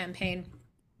strawberries in champagne.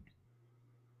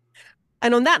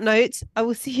 And on that note, I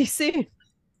will see you soon.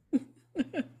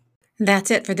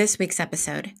 That's it for this week's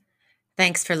episode.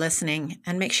 Thanks for listening,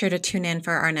 and make sure to tune in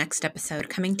for our next episode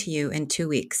coming to you in 2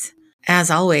 weeks.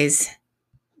 As always,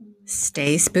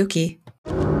 stay spooky.